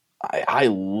I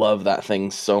love that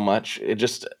thing so much.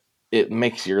 It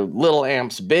makes your little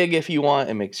amps big if you want.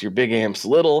 It makes your big amps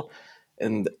little,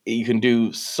 and you can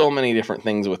do so many different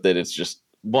things with it. It's just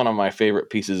one of my favorite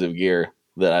pieces of gear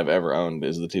that I've ever owned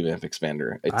is the tube amp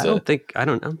expander. I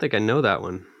don't think I know that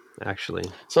one actually.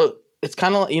 So it's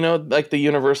kind of, like the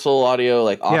Universal Audio,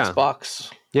 like aux box.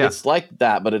 Yeah. It's like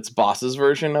that, but it's Boss's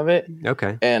version of it.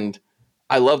 Okay. And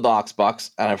I love the aux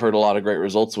box, and I've heard a lot of great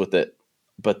results with it.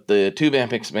 But the tube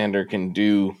amp expander can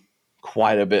do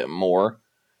quite a bit more,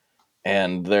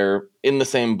 and they're in the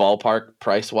same ballpark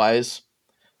price wise.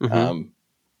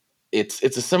 It's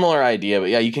a similar idea, but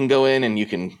yeah, you can go in and you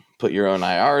can put your own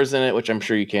IRs in it, which I'm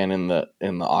sure you can in the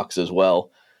aux as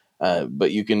well.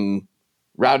 But you can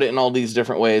route it in all these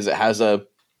different ways. It has a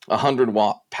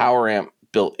 100-watt power amp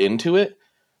built into it.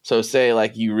 So say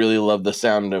like you really love the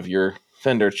sound of your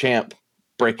Fender Champ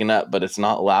breaking up, but it's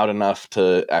not loud enough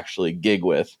to actually gig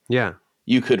with. Yeah.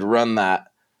 You could run that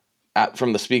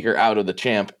from the speaker out of the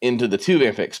Champ into the tube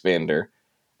amp expander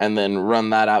and then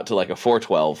run that out to like a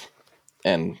 412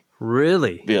 and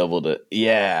really be able to,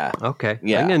 yeah. Okay.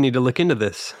 Yeah. I'm going to need to look into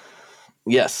this.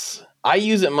 Yes. I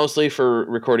use it mostly for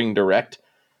recording direct.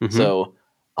 Mm-hmm. So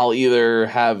I'll either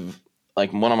have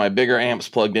like one of my bigger amps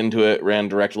plugged into it, ran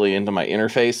directly into my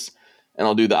interface, and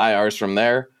I'll do the IRs from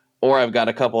there. Or I've got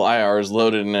a couple IRs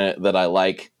loaded in it that I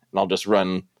like, and I'll just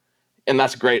run. And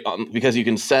that's great because you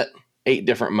can set 8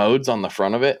 different modes on the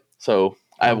front of it. So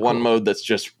I have one mode that's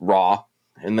just raw,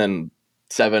 and then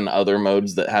 7 other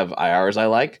modes that have IRs I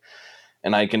like.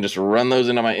 And I can just run those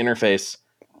into my interface,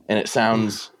 and it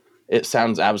sounds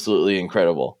absolutely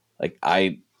incredible. Like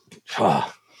I've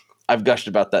gushed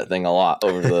about that thing a lot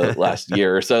over the last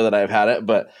year or so that I've had it,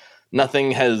 but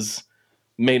nothing has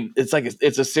made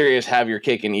it's a serious have your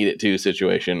cake and eat it too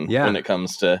situation when it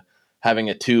comes to having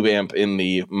a tube amp in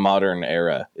the modern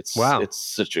era. It's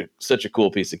such a cool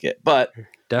piece of kit, but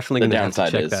definitely going to have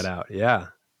to check that out. Yeah.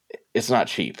 It's not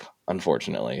cheap,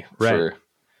 unfortunately. Right.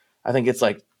 I think it's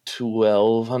like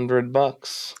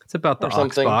 $1,200. It's about the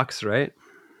aux box, right?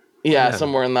 Yeah,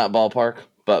 somewhere in that ballpark.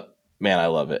 But man, I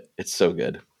love it. It's so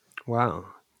good. Wow.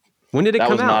 When did it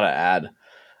come out? That was not an ad.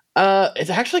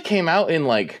 It actually came out in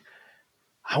like,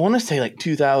 I want to say like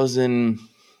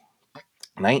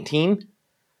 2019,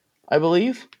 I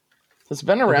believe. It's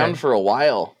been around for a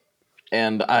while.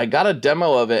 And I got a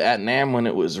demo of it at NAMM when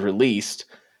it was released.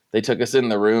 They took us in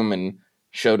the room and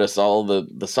showed us all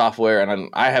the software. And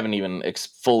I haven't even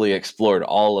fully explored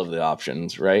all of the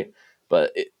options, right?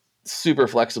 But it's super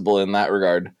flexible in that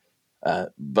regard.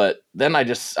 But then I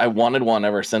wanted one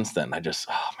ever since then. I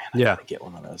gotta get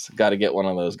one of those. Gotta get one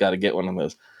of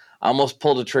those. I almost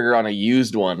pulled a trigger on a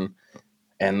used one.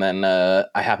 And then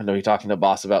I happened to be talking to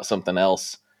Boss about something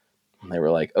else. And they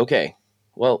were like, okay,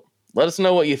 well, let us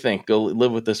know what you think. Go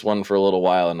live with this one for a little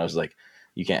while. And I was like,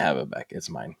 you can't have it back. It's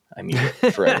mine. I need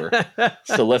it forever.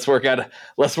 So let's work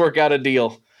out a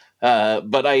deal.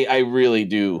 But I really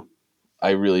do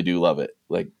love it.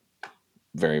 Like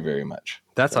very, very much.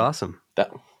 That's awesome.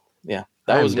 That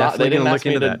was not, they didn't ask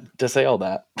me to say all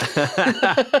that.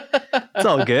 It's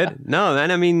all good. No,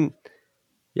 man. I mean,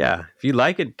 yeah, if you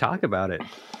like it, talk about it.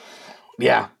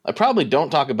 Yeah. I probably don't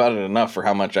talk about it enough for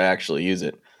how much I actually use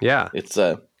it. Yeah. It's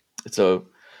a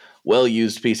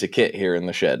well-used piece of kit here in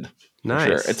the shed. Nice.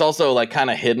 Sure. It's also like kind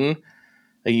of hidden.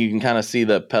 You can kind of see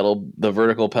the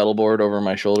vertical pedal board over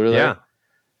my shoulder there. Yeah.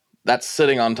 That's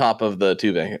sitting on top of the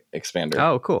tube expander.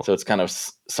 Oh, cool. So it's kind of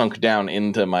sunk down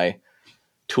into my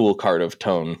tool cart of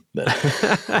tone. That's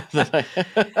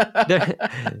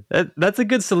a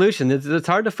good solution. It's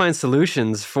hard to find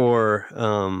solutions for,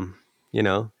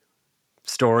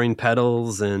 storing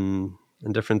pedals and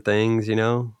different things,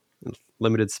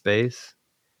 limited space.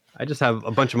 I just have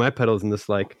a bunch of my pedals in this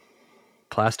like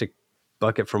plastic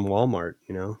bucket from Walmart,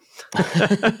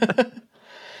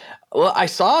 Well, I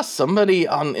saw somebody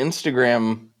on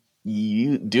Instagram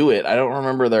do it. I don't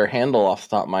remember their handle off the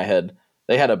top of my head.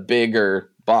 They had a bigger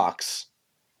box,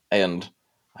 and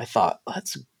I thought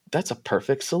that's a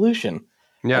perfect solution.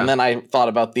 Yeah. And then I thought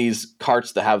about these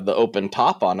carts that have the open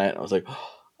top on it. I was like,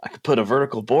 I could put a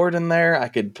vertical board in there. I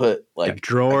could put like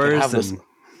drawers.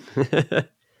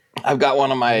 I've got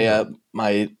one of my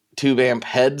my tube amp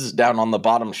heads down on the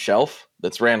bottom shelf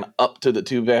that's ran up to the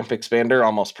tube amp expander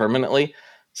almost permanently.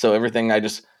 So everything, I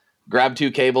just grab 2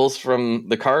 cables from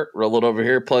the cart, roll it over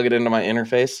here, plug it into my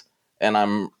interface, and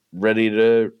I'm ready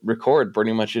to record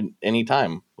pretty much at any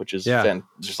time, which is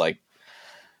just like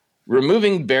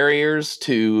removing barriers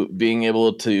to being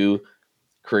able to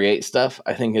create stuff,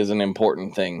 I think is an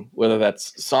important thing, whether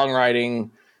that's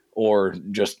songwriting or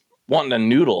just wanting to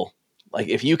noodle. Like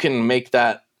if you can make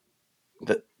that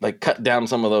like cut down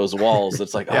some of those walls,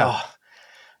 it's like,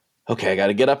 okay, I got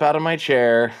to get up out of my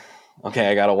chair.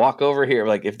 Okay, I got to walk over here.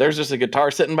 Like if there's just a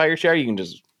guitar sitting by your chair, you can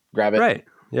just grab it. Right.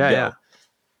 Yeah.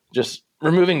 Just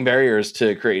removing barriers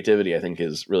to creativity, I think,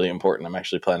 is really important. I'm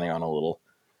actually planning on a little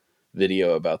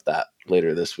video about that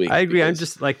later this week. I agree. I'm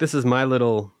just like, this is my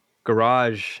little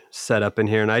garage setup in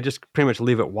here, and I just pretty much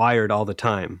leave it wired all the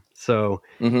time. So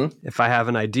if I have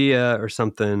an idea or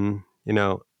something,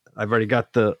 I've already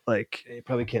got the, like, you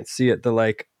probably can't see it, the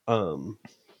like Audix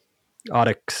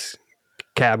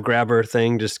cab grabber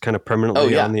thing just kind of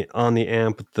permanently on the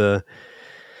amp with the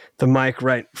the mic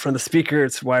right from the speaker.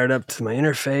 It's wired up to my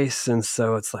interface. And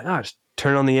so it's like, just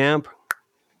turn on the amp,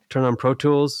 turn on Pro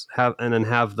Tools, and then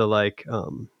have the like,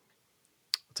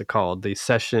 what's it called? The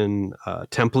session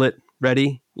template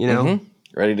ready, you know? Mm-hmm.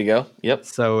 Ready to go. Yep.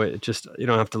 So it just, you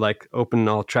don't have to like open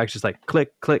all tracks, just like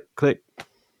click, click, click.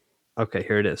 Okay,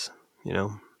 here it is, you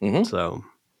know? Mm-hmm. So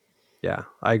yeah,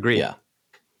 I agree. Yeah.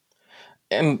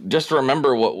 And just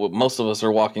remember what most of us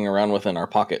are walking around with in our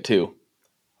pocket too.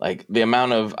 Like the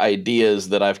amount of ideas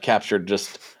that I've captured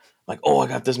just like, oh, I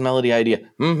got this melody idea.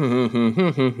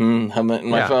 In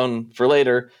my phone for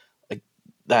later. Like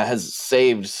that has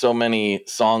saved so many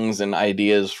songs and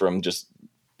ideas from just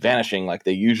vanishing like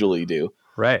they usually do.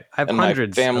 Right. I have and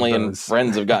hundreds. My family of and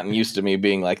friends have gotten used to me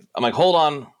being like, I'm like, hold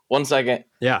on 1 second.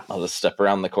 Yeah. I'll just step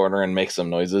around the corner and make some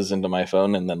noises into my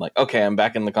phone. And then like, okay, I'm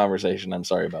back in the conversation. I'm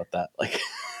sorry about that. Like,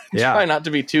 try not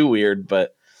to be too weird,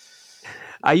 but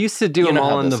I used to do them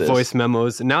all on the voice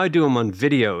memos. And now I do them on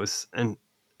videos. And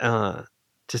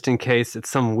just in case it's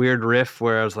some weird riff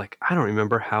where I was like, I don't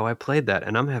remember how I played that.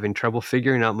 And I'm having trouble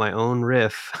figuring out my own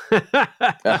riff.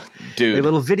 Dude. A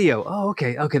little video. Oh,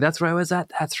 okay. Okay. That's where I was at.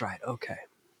 That's right. Okay.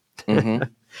 Mm-hmm.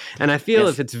 And I feel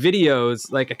if it's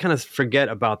videos, like I kind of forget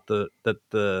about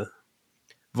the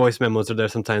voice memos are there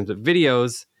sometimes, but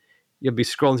videos, you'll be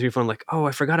scrolling through your phone like, oh,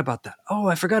 I forgot about that. Oh,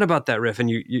 I forgot about that riff.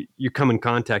 And you come in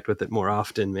contact with it more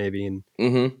often maybe. And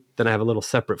then I have a little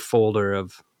separate folder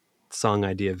of song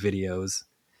idea videos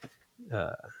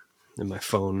in my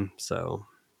phone. So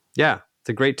yeah, it's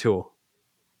a great tool.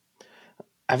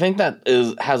 I think that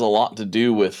has a lot to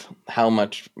do with how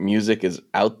much music is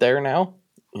out there now.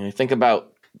 You know, think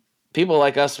about people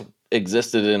like us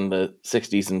existed in the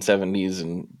 60s and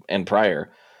 70s and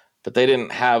prior, but they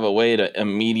didn't have a way to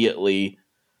immediately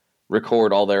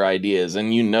record all their ideas.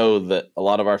 And you know that a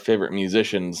lot of our favorite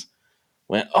musicians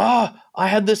went, I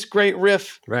had this great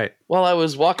riff while I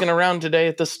was walking around today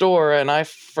at the store and I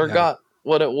forgot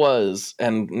what it was.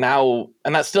 And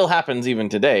that still happens even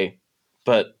today.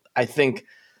 But I think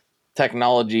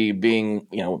technology being,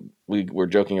 you know, we were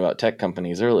joking about tech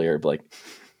companies earlier,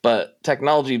 but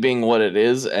technology being what it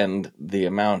is and the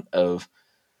amount of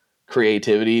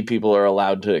creativity people are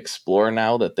allowed to explore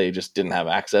now that they just didn't have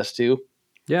access to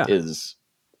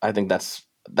I think that's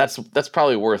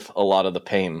probably worth a lot of the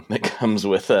pain that comes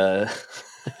with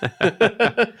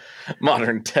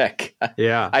modern tech.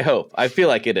 Yeah. I hope. I feel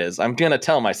like it is. I'm going to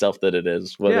tell myself that it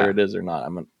is, whether it is or not.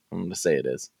 I'm going to say it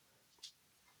is.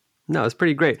 No, it's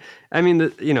pretty great. I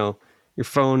mean, your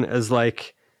phone is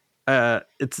like,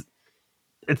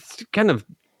 it's kind of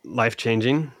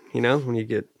life-changing, you know, when you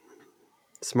get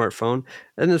a smartphone.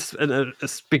 And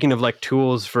speaking of like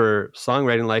tools for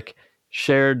songwriting, like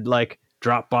shared like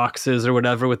Dropboxes or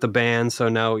whatever with the band. So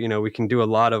now, you know, we can do a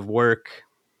lot of work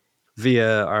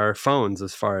via our phones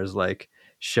as far as like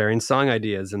sharing song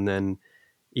ideas and then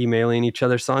emailing each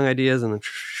other song ideas. And then,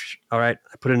 all right,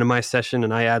 I put it into my session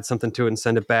and I add something to it and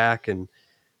send it back. And,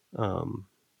 I've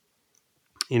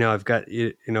got,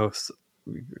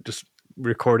 just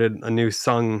recorded a new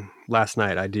song last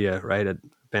night idea, right, at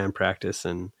band practice.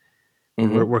 And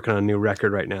we're working on a new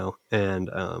record right now. And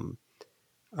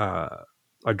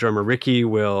our drummer, Ricky,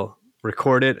 will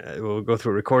record it. We'll go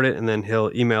through it, record it, and then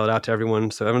he'll email it out to everyone.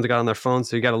 So everyone's got it on their phone.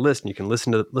 So you got to listen. You can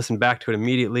listen back to it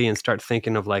immediately and start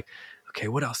thinking of like, okay,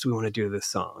 what else do we want to do to this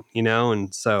song? You know?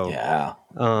 And so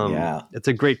it's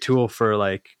a great tool for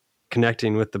like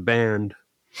connecting with the band.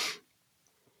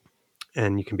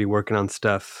 And you can be working on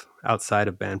stuff outside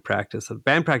of band practice. So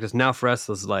band practice now for us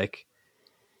is like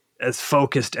as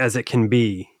focused as it can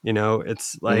be. You know,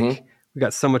 it's like we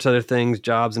got so much other things,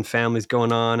 jobs and families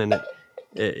going on, and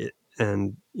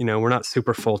we're not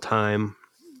super full time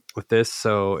with this.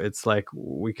 So it's like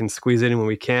we can squeeze it in when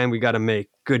we can. We got to make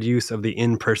good use of the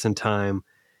in-person time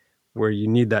where you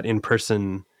need that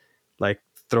in-person, like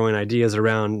throwing ideas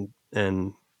around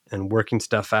and working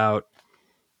stuff out.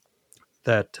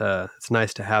 That it's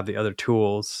nice to have the other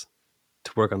tools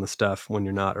to work on the stuff when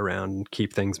you're not around and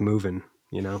keep things moving,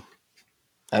 you know?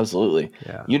 Absolutely.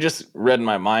 Yeah. You just read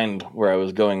my mind where I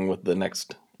was going with the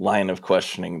next line of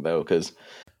questioning, though, because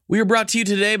we are brought to you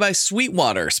today by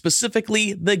Sweetwater,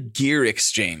 specifically the Gear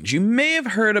Exchange. You may have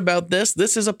heard about this.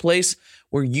 This is a place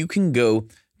where you can go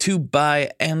to buy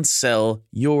and sell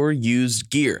your used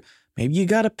gear. Maybe you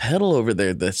got a pedal over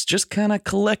there that's just kind of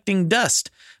collecting dust.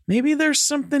 Maybe there's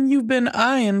something you've been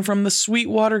eyeing from the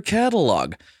Sweetwater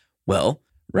catalog. Well,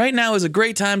 right now is a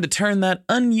great time to turn that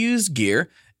unused gear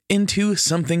into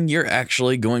something you're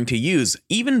actually going to use.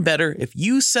 Even better, if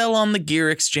you sell on the Gear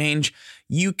Exchange,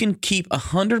 you can keep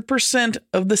 100%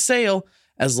 of the sale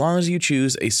as long as you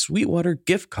choose a Sweetwater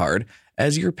gift card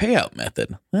as your payout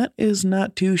method. That is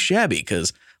not too shabby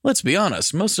because, let's be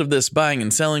honest, most of this buying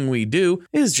and selling we do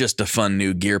is just to fund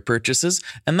new gear purchases,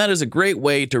 and that is a great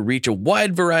way to reach a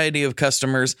wide variety of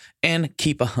customers and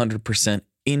keep 100%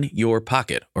 in your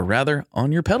pocket, or rather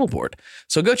on your pedal board.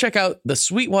 So go check out the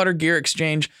Sweetwater Gear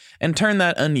Exchange and turn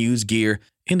that unused gear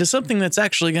into something that's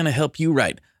actually going to help you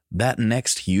write that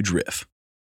next huge riff.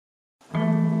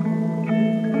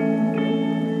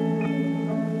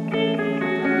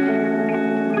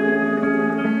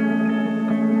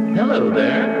 Hello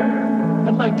there.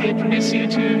 I'd like to introduce you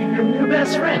to your new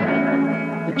best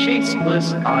friend, the Chase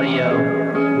Bliss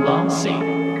Audio Lossy.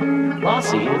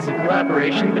 Lossy is a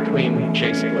collaboration between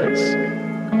Chase Bliss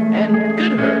and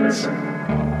Goodhertz.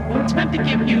 And it's meant to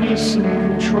give you some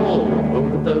control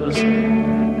over those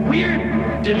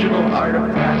weird digital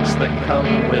artifacts that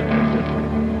come with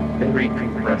very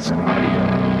compressed audio.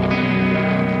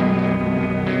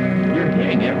 You're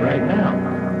hearing it right now.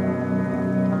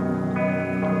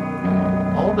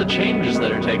 All the changes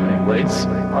that are taking place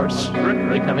are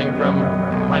strictly coming from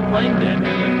my playing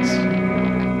dynamics.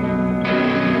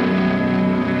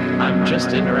 I'm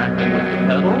just interacting with the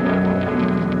pedal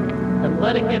and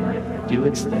letting it do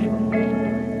its thing.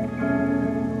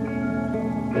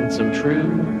 In some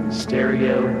true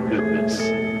stereo goodness.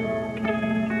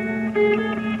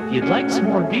 If you'd like some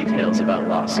more details about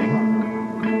Lossy,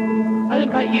 I'd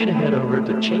invite you to head over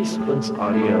to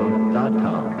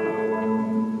chaseblinssaudio.com.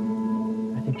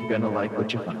 I think you're going to like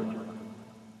what you find.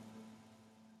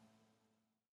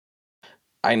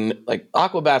 I like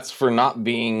Aquabats for not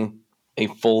being a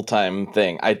full-time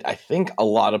thing. I think a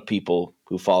lot of people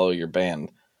who follow your band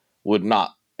would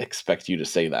not expect you to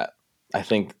say that. I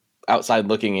think outside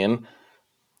looking in,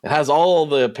 it has all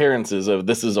the appearances of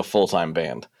this is a full-time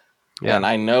band. Yeah. And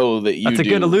I know that you do. That's a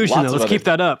good illusion, though. Let's keep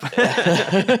that up.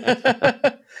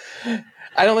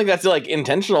 I don't think that's like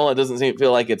intentional. It doesn't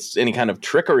feel like it's any kind of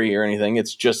trickery or anything.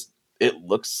 It's just, it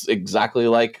looks exactly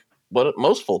like what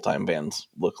most full-time bands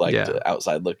look like to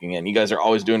outside looking in. You guys are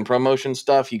always doing promotion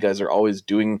stuff. You guys are always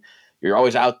you're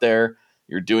always out there.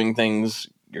 You're doing things.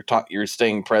 You're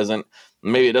staying present.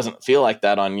 Maybe it doesn't feel like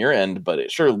that on your end, but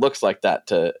it sure looks like that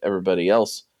to everybody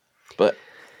else. But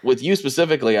with you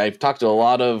specifically, I've talked to a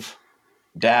lot of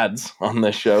dads on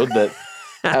this show that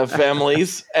have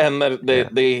families and that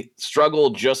they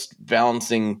struggle just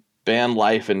balancing band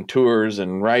life and tours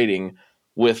and writing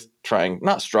with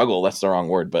not struggle, that's the wrong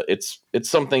word, but it's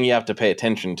something you have to pay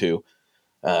attention to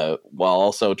while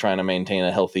also trying to maintain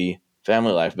a healthy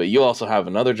family life. But you also have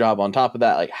another job on top of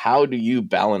that. Like, how do you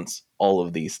balance all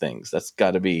of these things? It's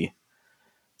got to be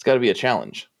a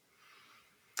challenge.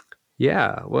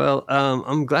 Yeah. Well,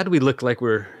 I'm glad we look like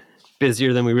we're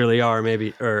busier than we really are,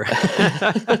 maybe, or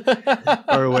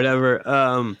or whatever.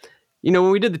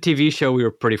 When we did the TV show, we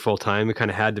were pretty full time. We kind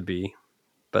of had to be.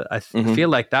 But I feel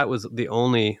like that was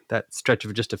that stretch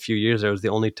of just a few years there was the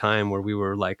only time where we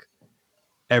were like,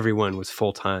 everyone was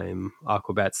full-time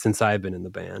Aquabats since I've been in the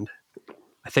band.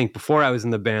 I think before I was in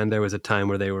the band, there was a time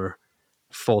where they were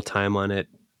full-time on it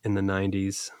in the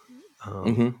 90s,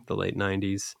 the late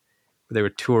 90s, where they were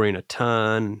touring a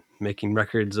ton, making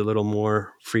records a little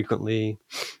more frequently.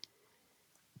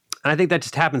 And I think that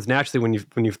just happens naturally when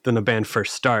the band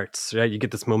first starts, right? You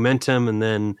get this momentum and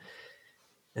then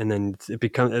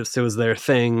it was their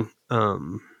thing.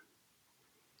 But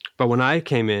when I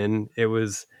came in, it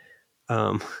was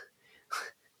the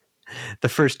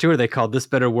first tour they called "This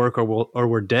Better Work or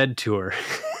We're Dead" tour.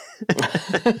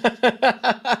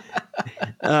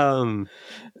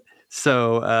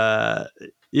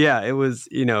 It was,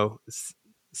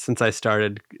 since I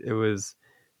started, it was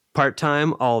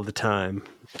part-time all the time.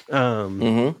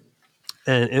 And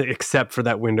except for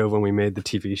that window when we made the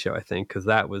TV show, I think, because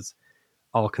that was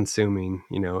all consuming,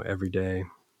 every day,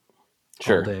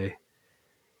 all day.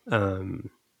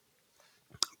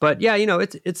 But yeah,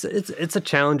 it's a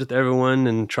challenge with everyone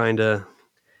and trying to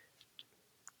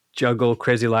juggle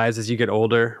crazy lives as you get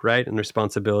older, right? And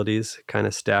responsibilities kind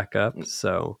of stack up.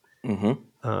 So,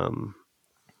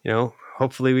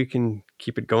 hopefully we can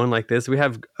keep it going like this. We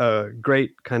have a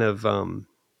great kind of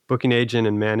booking agent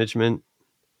and management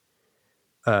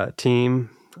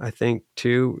team, I think,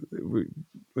 too.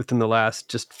 Within the last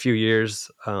just few years,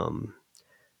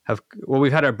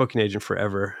 we've had our booking agent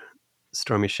forever,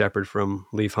 Stormy Shepherd from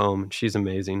Leave Home. She's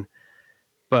amazing.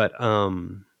 But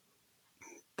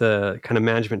the kind of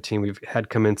management team we've had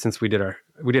come in since we did a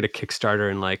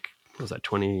Kickstarter in what was that,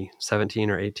 2017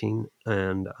 or 18,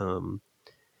 and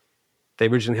they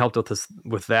originally helped us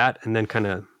with that, and then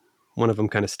one of them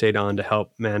kind of stayed on to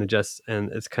help manage us,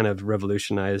 and it's kind of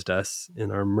revolutionized us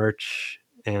in our merch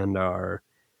and our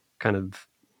kind of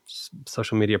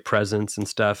social media presence and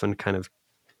stuff, and kind of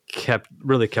kept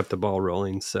the ball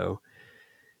rolling. So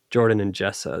Jordan and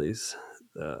Jessa, these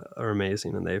are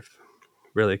amazing, and they've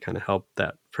really kind of helped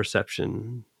that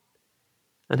perception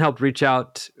and helped reach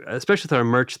out, especially with our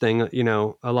merch thing. You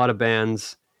know, a lot of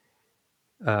bands,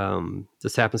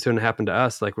 this happens to and happen to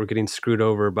us. Like, we're getting screwed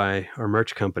over by our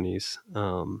merch companies.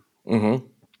 And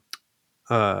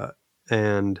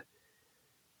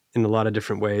in a lot of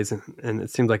different ways. And it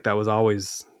seems like that was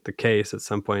always the case at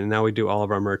some point. And now we do all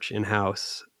of our merch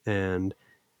in-house. And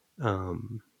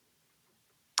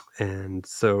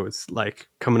so it's like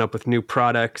coming up with new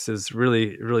products is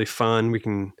really, really fun. We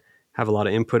can have a lot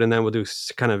of input in them. We'll do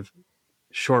kind of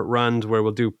short runs where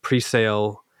we'll do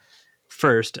pre-sale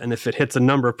first. And if it hits a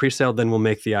number of pre-sale, then we'll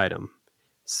make the item.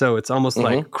 So it's almost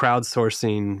like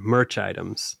crowdsourcing merch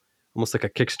items, almost like a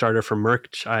Kickstarter for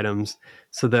merch items,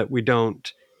 so that we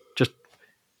don't just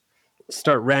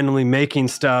start randomly making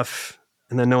stuff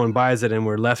and then no one buys it and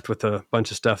we're left with a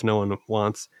bunch of stuff no one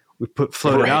wants. We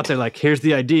float it out there like, here's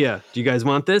the idea. Do you guys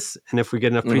want this? And if we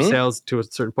get enough pre-sales to a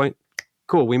certain point,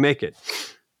 cool, we make it.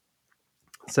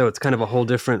 So it's kind of a whole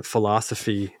different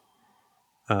philosophy,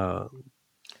 than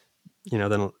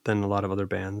a lot of other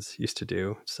bands used to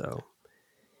do. So,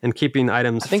 and keeping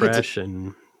items fresh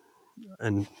and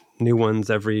new ones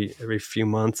every few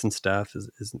months and stuff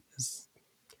is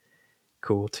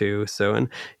cool too. So, and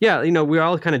yeah, we're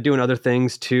all kind of doing other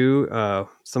things too.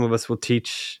 Some of us will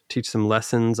teach some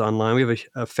lessons online. We have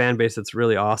a fan base that's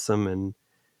really awesome and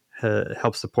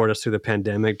helped support us through the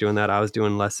pandemic doing that. I was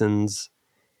doing lessons,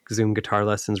 Zoom guitar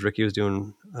lessons. Ricky was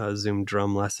doing Zoom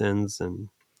drum lessons and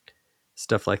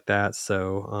stuff like that.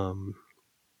 So,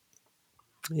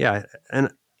 yeah.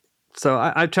 And so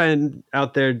I try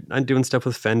out there, I'm doing stuff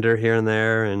with Fender here and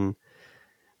there. And,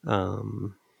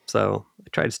 so I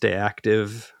try to stay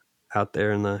active out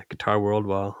there in the guitar world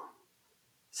while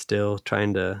still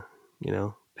trying to,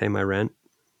 pay my rent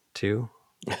too.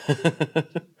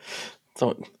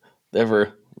 So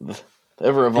ever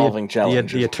evolving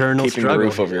challenge. The eternal keeping struggle, the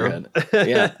roof over your head.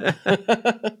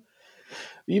 Yeah.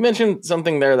 You mentioned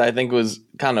something there that I think was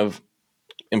kind of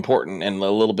important and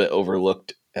a little bit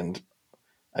overlooked, and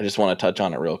I just want to touch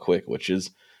on it real quick, which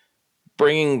is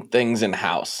bringing things in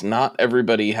house. Not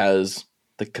everybody has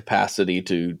the capacity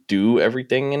to do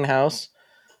everything in house,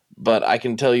 but I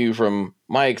can tell you from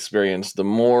my experience, the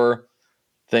more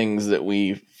things that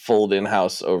we fold in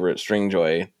house over at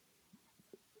Stringjoy,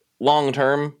 long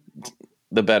term,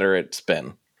 the better it's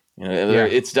been.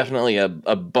 It's definitely a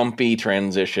bumpy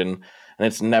transition, and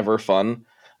it's never fun.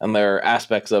 And there are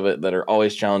aspects of it that are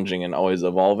always challenging and always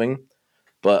evolving.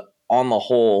 But on the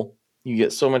whole, you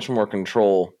get so much more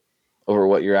control over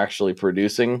what you're actually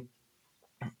producing.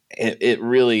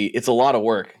 It's a lot of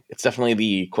work. It's definitely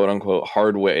the quote unquote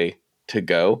hard way to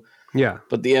go. Yeah.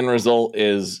 But the end result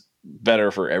is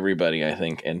better for everybody, I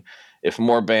think. And if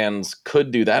more bands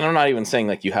could do that, and I'm not even saying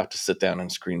like you have to sit down and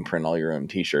screen print all your own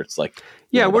t-shirts. Like,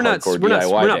 we're not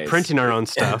printing our own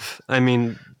stuff. I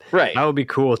mean, right. That would be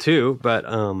cool too. But,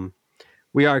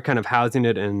 we are kind of housing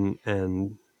it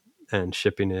and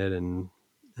shipping it and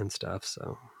stuff.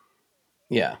 So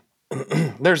yeah.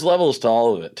 There's levels to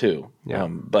all of it too. Yeah.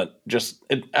 But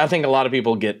I think a lot of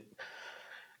people get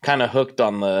kind of hooked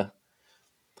on the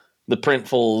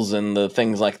printfuls and the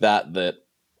things like that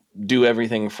do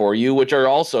everything for you, which are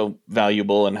also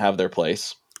valuable and have their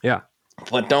place. Yeah.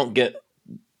 But don't get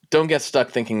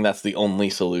stuck thinking that's the only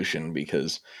solution,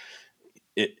 because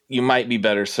you might be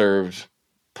better served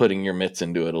putting your mitts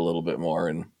into it a little bit more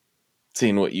and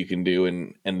seeing what you can do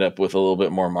and end up with a little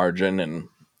bit more margin and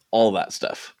all that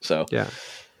stuff. So yeah,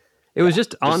 it was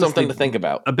just honestly something to think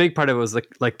about. A big part of it was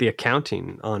like the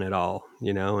accounting on it all,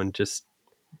 and just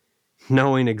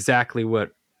knowing exactly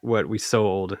what we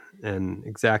sold and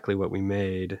exactly what we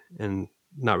made, and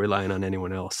not relying on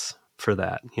anyone else for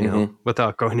that,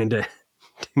 without going into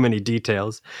too many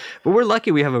details. But we're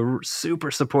lucky we have a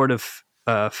super supportive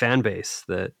fan base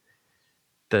that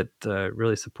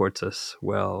really supports us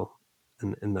well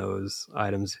in those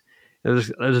items.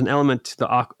 There's an element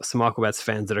to some Aquabats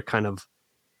fans that are kind of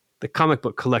the comic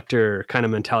book collector kind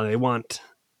of mentality. They want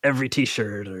every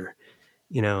t-shirt or,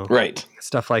 right,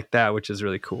 stuff like that, which is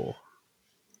really cool.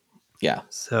 Yeah.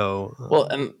 So, well,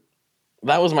 and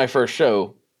that was my first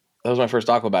show. That was my first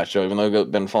Aquabats show, even though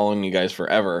I've been following you guys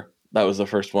forever. That was the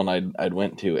first one I'd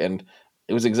went to, and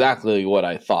it was exactly what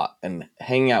I thought. And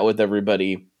hanging out with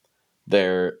everybody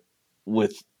there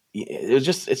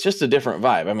it's just a different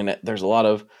vibe. I mean,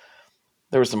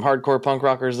 there was some hardcore punk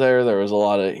rockers there. There was a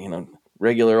lot of,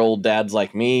 regular old dads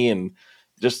like me,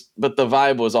 but the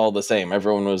vibe was all the same.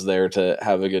 Everyone was there to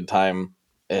have a good time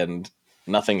and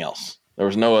nothing else. There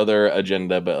was no other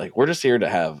agenda, but like, we're just here to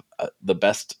have the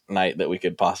best night that we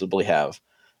could possibly have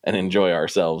and enjoy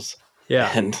ourselves.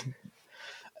 Yeah. And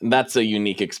that's a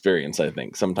unique experience, I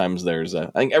think. Sometimes I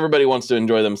think everybody wants to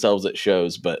enjoy themselves at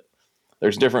shows, but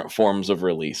there's different forms of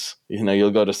release. You know, you'll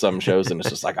go to some shows and it's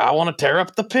just like, I want to tear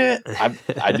up the pit.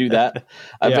 I do that.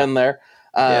 I've been there.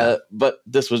 But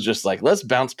this was just like, let's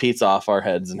bounce pizza off our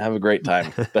heads and have a great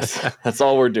time. That's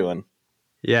all we're doing.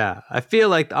 Yeah. I feel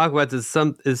like the Aquabats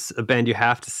is a band you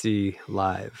have to see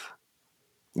live.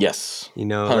 Yes. You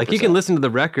know, 100%. like you can listen to the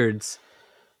records,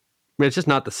 but it's just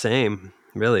not the same,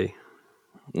 really.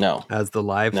 No. As the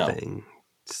live thing.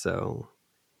 So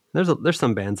there's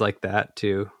some bands like that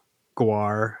too.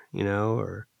 Guar, you know,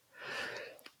 or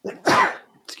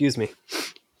excuse me.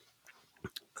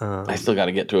 I still got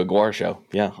to get to a Guar show.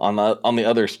 Yeah, on the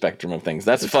other spectrum of things,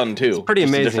 that's fun too. It's pretty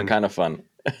just amazing, a different kind of fun.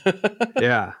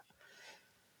 Yeah,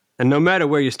 and no matter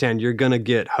where you stand, you're gonna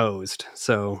get hosed.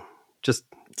 So just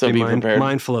be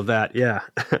mindful of that. Yeah.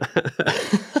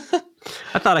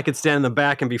 I thought I could stand in the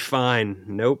back and be fine.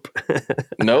 Nope.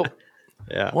 Nope.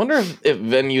 Yeah. I wonder if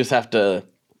venues have to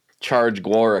charge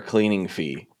Guar a cleaning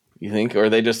fee. You think, or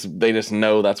they just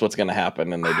know that's what's going to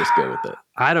happen and they just go with it?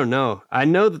 I don't know. I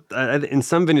know that in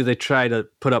some venues they try to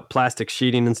put up plastic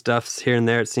sheeting and stuff here and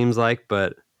there. It seems like,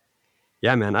 but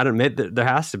yeah, man, I don't admit there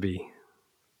has to be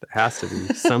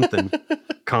something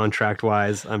contract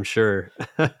wise. I'm sure.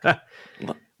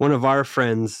 One of our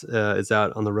friends is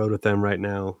out on the road with them right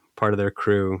now. Part of their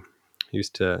crew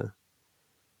used to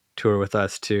tour with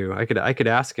us too. I could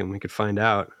ask him. We could find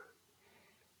out.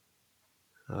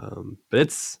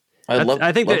 But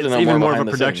I think that it's even more of a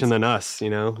production than us, you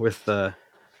know, with the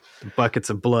buckets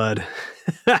of blood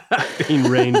being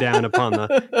rained down upon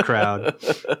the crowd.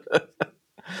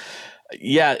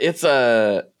 Yeah, it's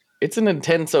an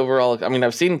intense overall. I mean,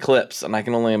 I've seen clips, and I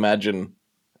can only imagine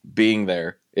being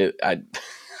there.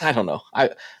 I don't know.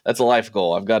 That's a life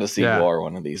goal. I've got to see Guar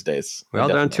one of these days. Well,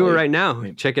 they're on tour right now.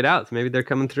 Check it out. Maybe they're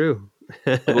coming through.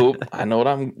 Ooh, I know what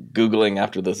I'm Googling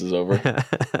after this is over.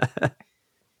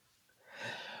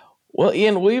 Well,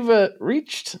 Ian, we've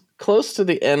reached close to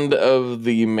the end of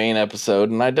the main episode,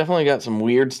 and I definitely got some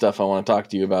weird stuff I want to talk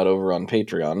to you about over on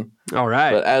Patreon. All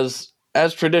right. But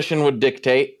as tradition would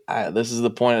dictate, this is the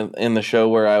point in the show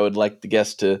where I would like the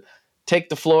guest to take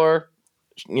the floor,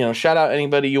 you know, shout out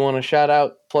anybody you want to shout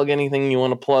out, plug anything you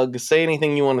want to plug, say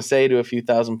anything you want to say to a few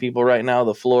thousand people right now.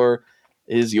 The floor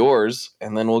is yours,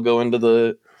 and then we'll go into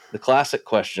the classic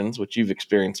questions, which you've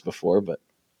experienced before, but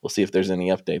we'll see if there's any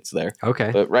updates there.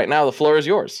 Okay. But right now, the floor is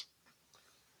yours.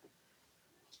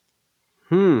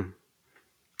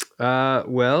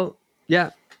 Well,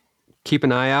 yeah. Keep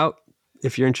an eye out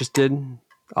if you're interested.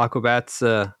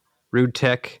 Aquabats Rude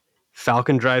Tech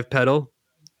Falcon Drive pedal.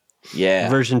 Yeah.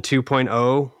 Version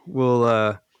 2.0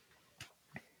 will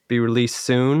be released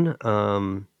soon. I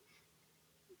don't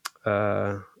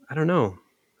know. I don't know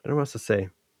what else to say.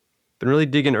 Been really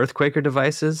digging Earthquaker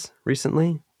devices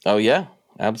recently. Oh, yeah.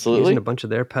 Absolutely. Using a bunch of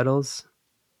their pedals.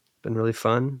 Been really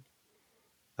fun.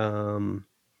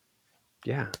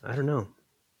 Yeah, I don't know.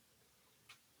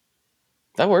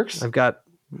 That works. I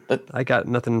got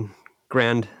nothing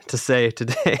grand to say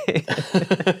today.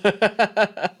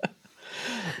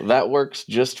 That works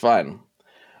just fine.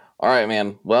 All right,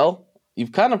 man. Well,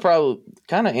 you've kind of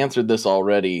answered this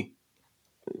already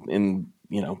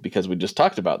because we just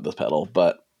talked about this pedal,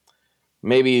 but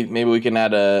maybe we can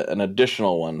add an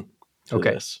additional one to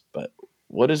this. But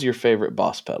what is your favorite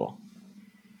Boss pedal?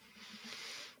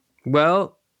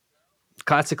 Well,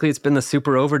 classically, it's been the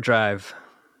Super Overdrive.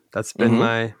 That's been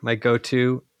my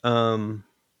go-to.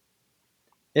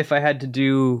 If I had to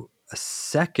do a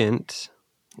second...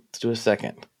 Let's do a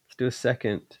second.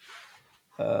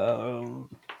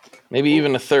 Maybe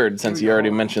even a third, since you already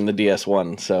mentioned the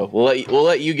DS1. So we'll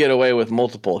let you get away with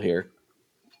multiple here.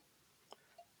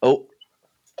 Oh.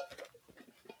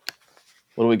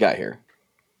 What do we got here?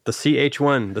 The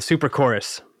CH1, the Super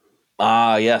Chorus.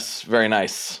 Ah, yes. Very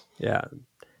nice. Yeah.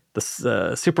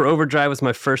 The Super Overdrive was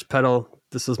my first pedal.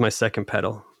 This was my second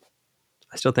pedal.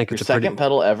 I still think it's a second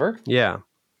pedal ever? Yeah.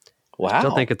 Wow. I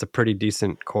still think it's a pretty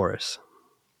decent chorus.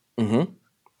 Mm-hmm.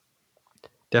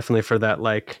 Definitely for that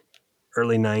like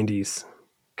early 90s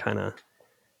kind of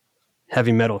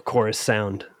heavy metal chorus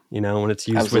sound, you know, when it's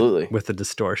used with the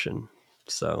distortion.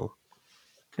 So,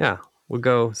 yeah, we'll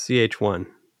go CH1.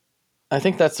 I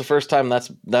think that's the first time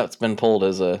that's been pulled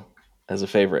as a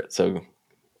favorite. So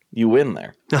you win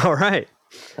there. All right.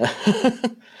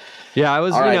 Yeah, I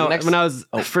was, when I was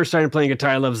first starting playing guitar,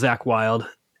 I loved Zakk Wylde,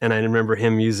 and I remember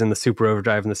him using the Super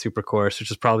Overdrive and the Super Chorus,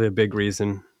 which is probably a big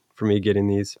reason for me getting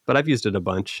these, but I've used it a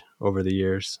bunch over the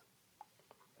years.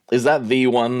 Is that the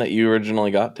one that you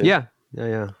originally got to? Yeah.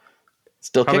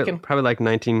 Still kicking? Probably like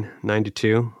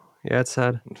 1992. Yeah, it's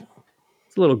sad.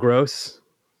 It's a little gross.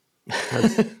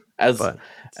 As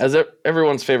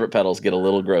everyone's favorite pedals get a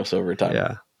little gross over time.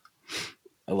 Yeah.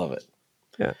 I love it.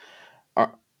 Yeah. All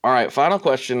right, final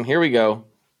question. Here we go.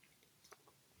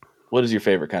 What is your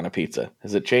favorite kind of pizza?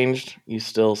 Has it changed? You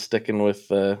still sticking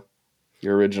with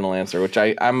your original answer, which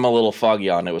I'm a little foggy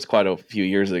on. It was quite a few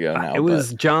years ago now. It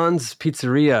was John's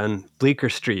Pizzeria on Bleecker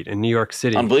Street in New York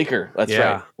City. On Bleecker, that's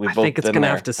right. I think it's going to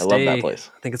have to stay. I love that place.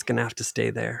 I think it's going to have to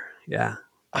stay there. Yeah.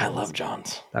 I love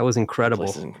John's. That was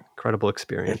incredible. Incredible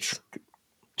experience.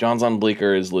 John's on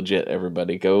Bleecker is legit,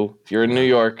 everybody. Go. If you're in New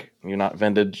York, you're not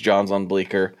vintage, John's on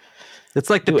Bleecker. It's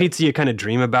like the pizza you kind of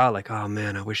dream about. Like, oh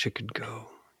man, I wish I could go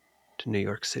to New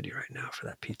York City right now for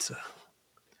that pizza.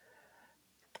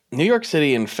 New York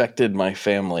City infected my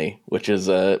family, which is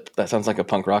that sounds like a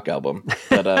punk rock album,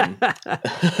 but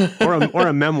or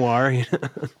a memoir.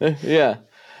 Yeah,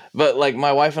 but like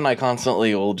my wife and I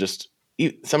constantly will just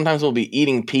sometimes we'll be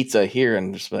eating pizza here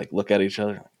and just like look at each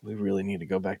other. Like, we really need to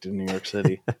go back to New York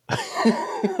City.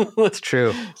 That's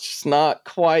true. It's just not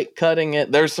quite cutting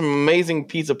it. There's some amazing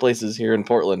pizza places here in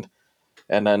Portland,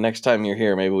 and next time you're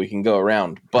here, maybe we can go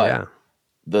around. But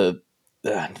the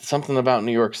something about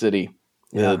New York City.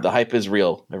 Yeah. The hype is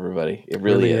real, everybody. It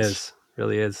really is.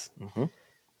 Really is. Mm-hmm.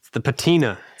 It's the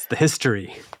patina. It's the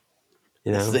history.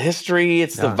 You know? It's the history.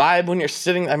 It's the vibe when you're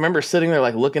sitting. I remember sitting there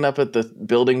like looking up at the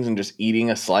buildings and just eating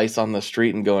a slice on the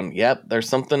street and going, yep, there's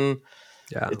something.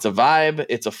 Yeah. It's a vibe.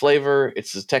 It's a flavor.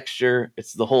 It's a texture.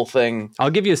 It's the whole thing.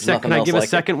 I'll give you a second. Can I give a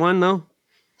second one, though?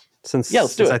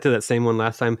 Let's do it. I did that same one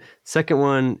last time. Second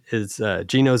one is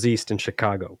Gino's East in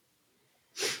Chicago.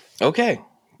 Okay.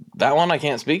 That one I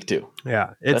can't speak to.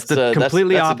 Yeah, it's the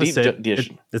completely opposite.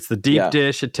 It's the deep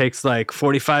dish. It takes like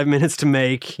 45 minutes to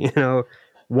make. You know,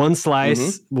 one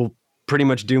slice will pretty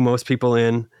much do most people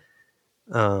in.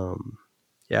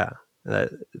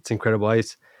 It's incredible. I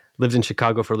lived in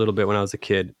Chicago for a little bit when I was a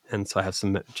kid, and so I have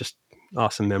some just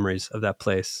awesome memories of that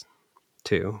place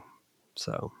too.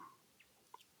 So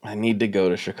I need to go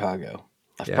to Chicago.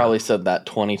 I've probably said that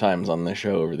 20 times on this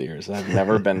show over the years. I've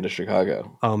never been to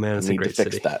Chicago. Oh man, it's a great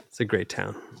city. It's a great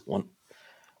town. One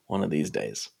of these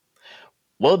days.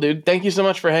 Well, dude, thank you so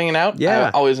much for hanging out. Yeah. I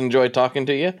always enjoy talking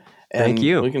to you. And thank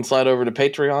you. We can slide over to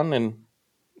Patreon and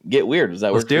get weird. Does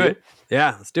that work for you? Let's do it.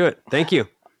 Yeah, let's do it. Thank you.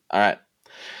 All right,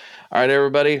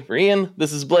 everybody. For Ian,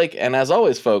 this is Blake. And as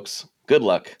always, folks, good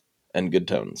luck and good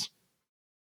tones.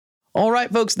 All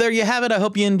right, folks, there you have it. I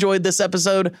hope you enjoyed this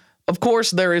episode. Of course,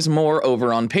 there is more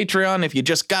over on Patreon. If you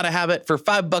just gotta have it, for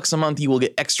 $5 a month, you will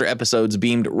get extra episodes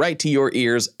beamed right to your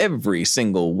ears every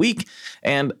single week.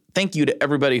 And thank you to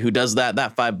everybody who does that.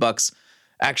 That $5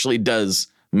 actually does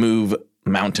move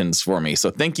mountains for me. So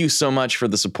thank you so much for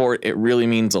the support. It really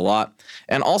means a lot.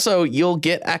 And also, you'll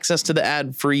get access to the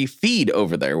ad-free feed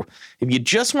over there. If you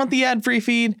just want the ad-free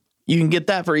feed, you can get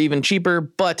that for even cheaper,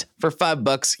 but for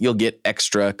 $5, you'll get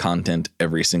extra content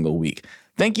every single week.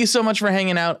 Thank you so much for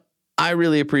hanging out. I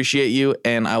really appreciate you,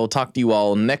 and I will talk to you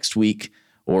all next week,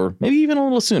 or maybe even a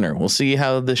little sooner. We'll see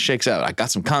how this shakes out. I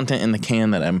got some content in the can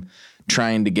that I'm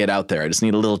trying to get out there. I just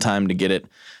need a little time to get it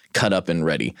cut up and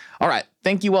ready. All right.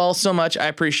 Thank you all so much. I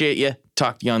appreciate you.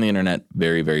 Talk to you on the internet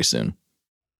very, very soon.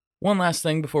 One last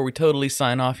thing before we totally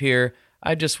sign off here.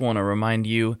 I just want to remind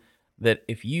you that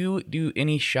if you do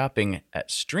any shopping at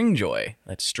Stringjoy,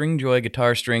 that's Stringjoy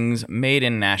guitar strings made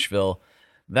in Nashville,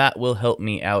 that will help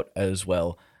me out as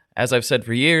well. As I've said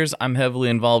for years, I'm heavily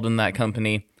involved in that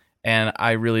company, and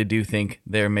I really do think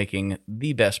they're making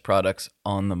the best products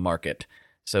on the market.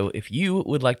 So if you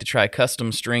would like to try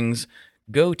custom strings,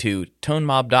 go to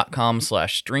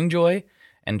tonemob.com/stringjoy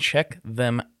and check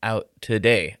them out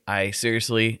today. I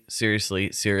seriously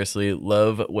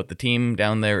love what the team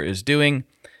down there is doing.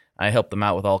 I help them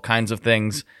out with all kinds of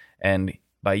things, and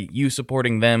by you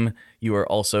supporting them, you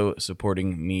are also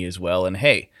supporting me as well. And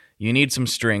hey, you need some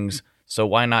strings, so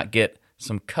why not get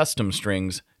some custom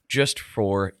strings just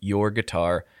for your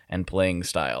guitar and playing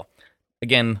style?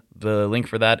 Again, the link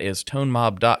for that is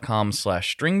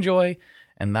tonemob.com/stringjoy,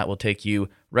 and that will take you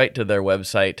right to their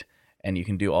website, and you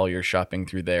can do all your shopping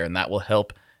through there, and that will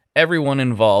help everyone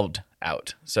involved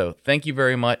out. So thank you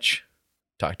very much.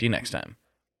 Talk to you next time.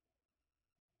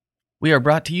 We are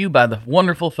brought to you by the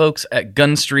wonderful folks at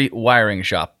Gun Street Wiring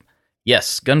Shop.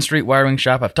 Yes, Gun Street Wiring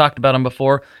Shop. I've talked about them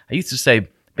before. I used to say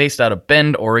based out of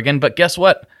Bend, Oregon, but guess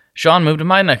what? Sean moved to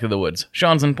my neck of the woods.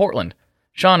 Sean's in Portland.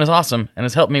 Sean is awesome and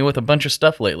has helped me with a bunch of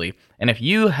stuff lately. And if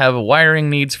you have wiring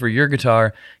needs for your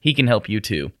guitar, he can help you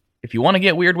too. If you want to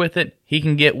get weird with it, he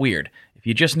can get weird. If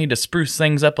you just need to spruce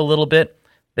things up a little bit,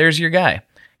 there's your guy.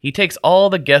 He takes all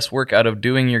the guesswork out of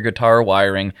doing your guitar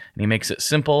wiring, and he makes it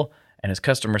simple, and his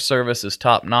customer service is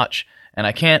top-notch, and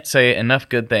I can't say enough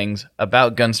good things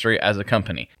about Gunstreet as a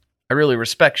company. I really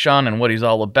respect Sean and what he's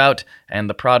all about, and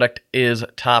the product is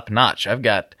top-notch. I've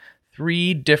got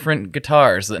 3 different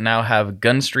guitars that now have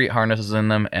Gunstreet harnesses in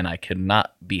them, and I could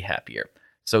not be happier.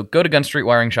 So go to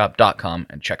gunstreetwiringshop.com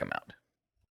and check them out.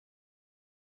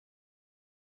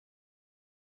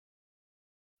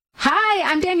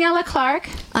 Hi, I'm Daniela Clark.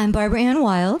 I'm Barbara Ann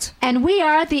Wild. And we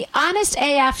are the Honest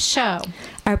AF Show.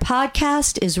 Our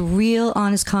podcast is real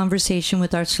honest conversation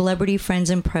with our celebrity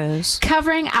friends and pros.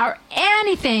 Covering our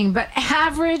anything but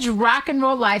average rock and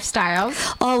roll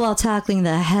lifestyles. All while tackling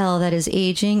the hell that is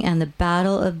aging and the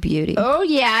battle of beauty. Oh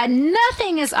yeah,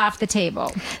 nothing is off the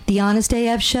table. The Honest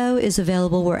AF Show is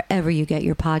available wherever you get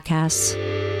your podcasts.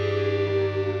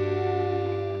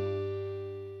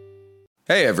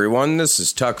 Hey everyone, this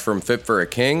is Tuck from Fit for a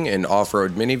King, an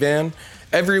off-road minivan.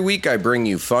 Every week I bring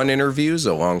you fun interviews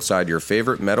alongside your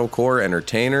favorite metalcore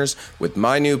entertainers with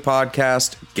my new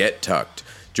podcast, Get Tucked.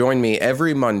 Join me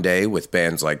every Monday with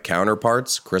bands like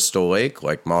Counterparts, Crystal Lake,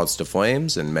 like Moths to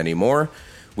Flames, and many more.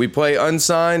 We play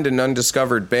unsigned and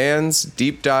undiscovered bands,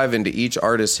 deep dive into each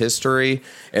artist's history,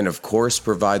 and of course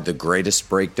provide the greatest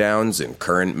breakdowns in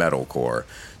current metalcore.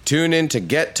 Tune in to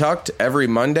Get Tucked every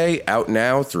Monday, out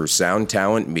now through Sound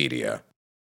Talent Media.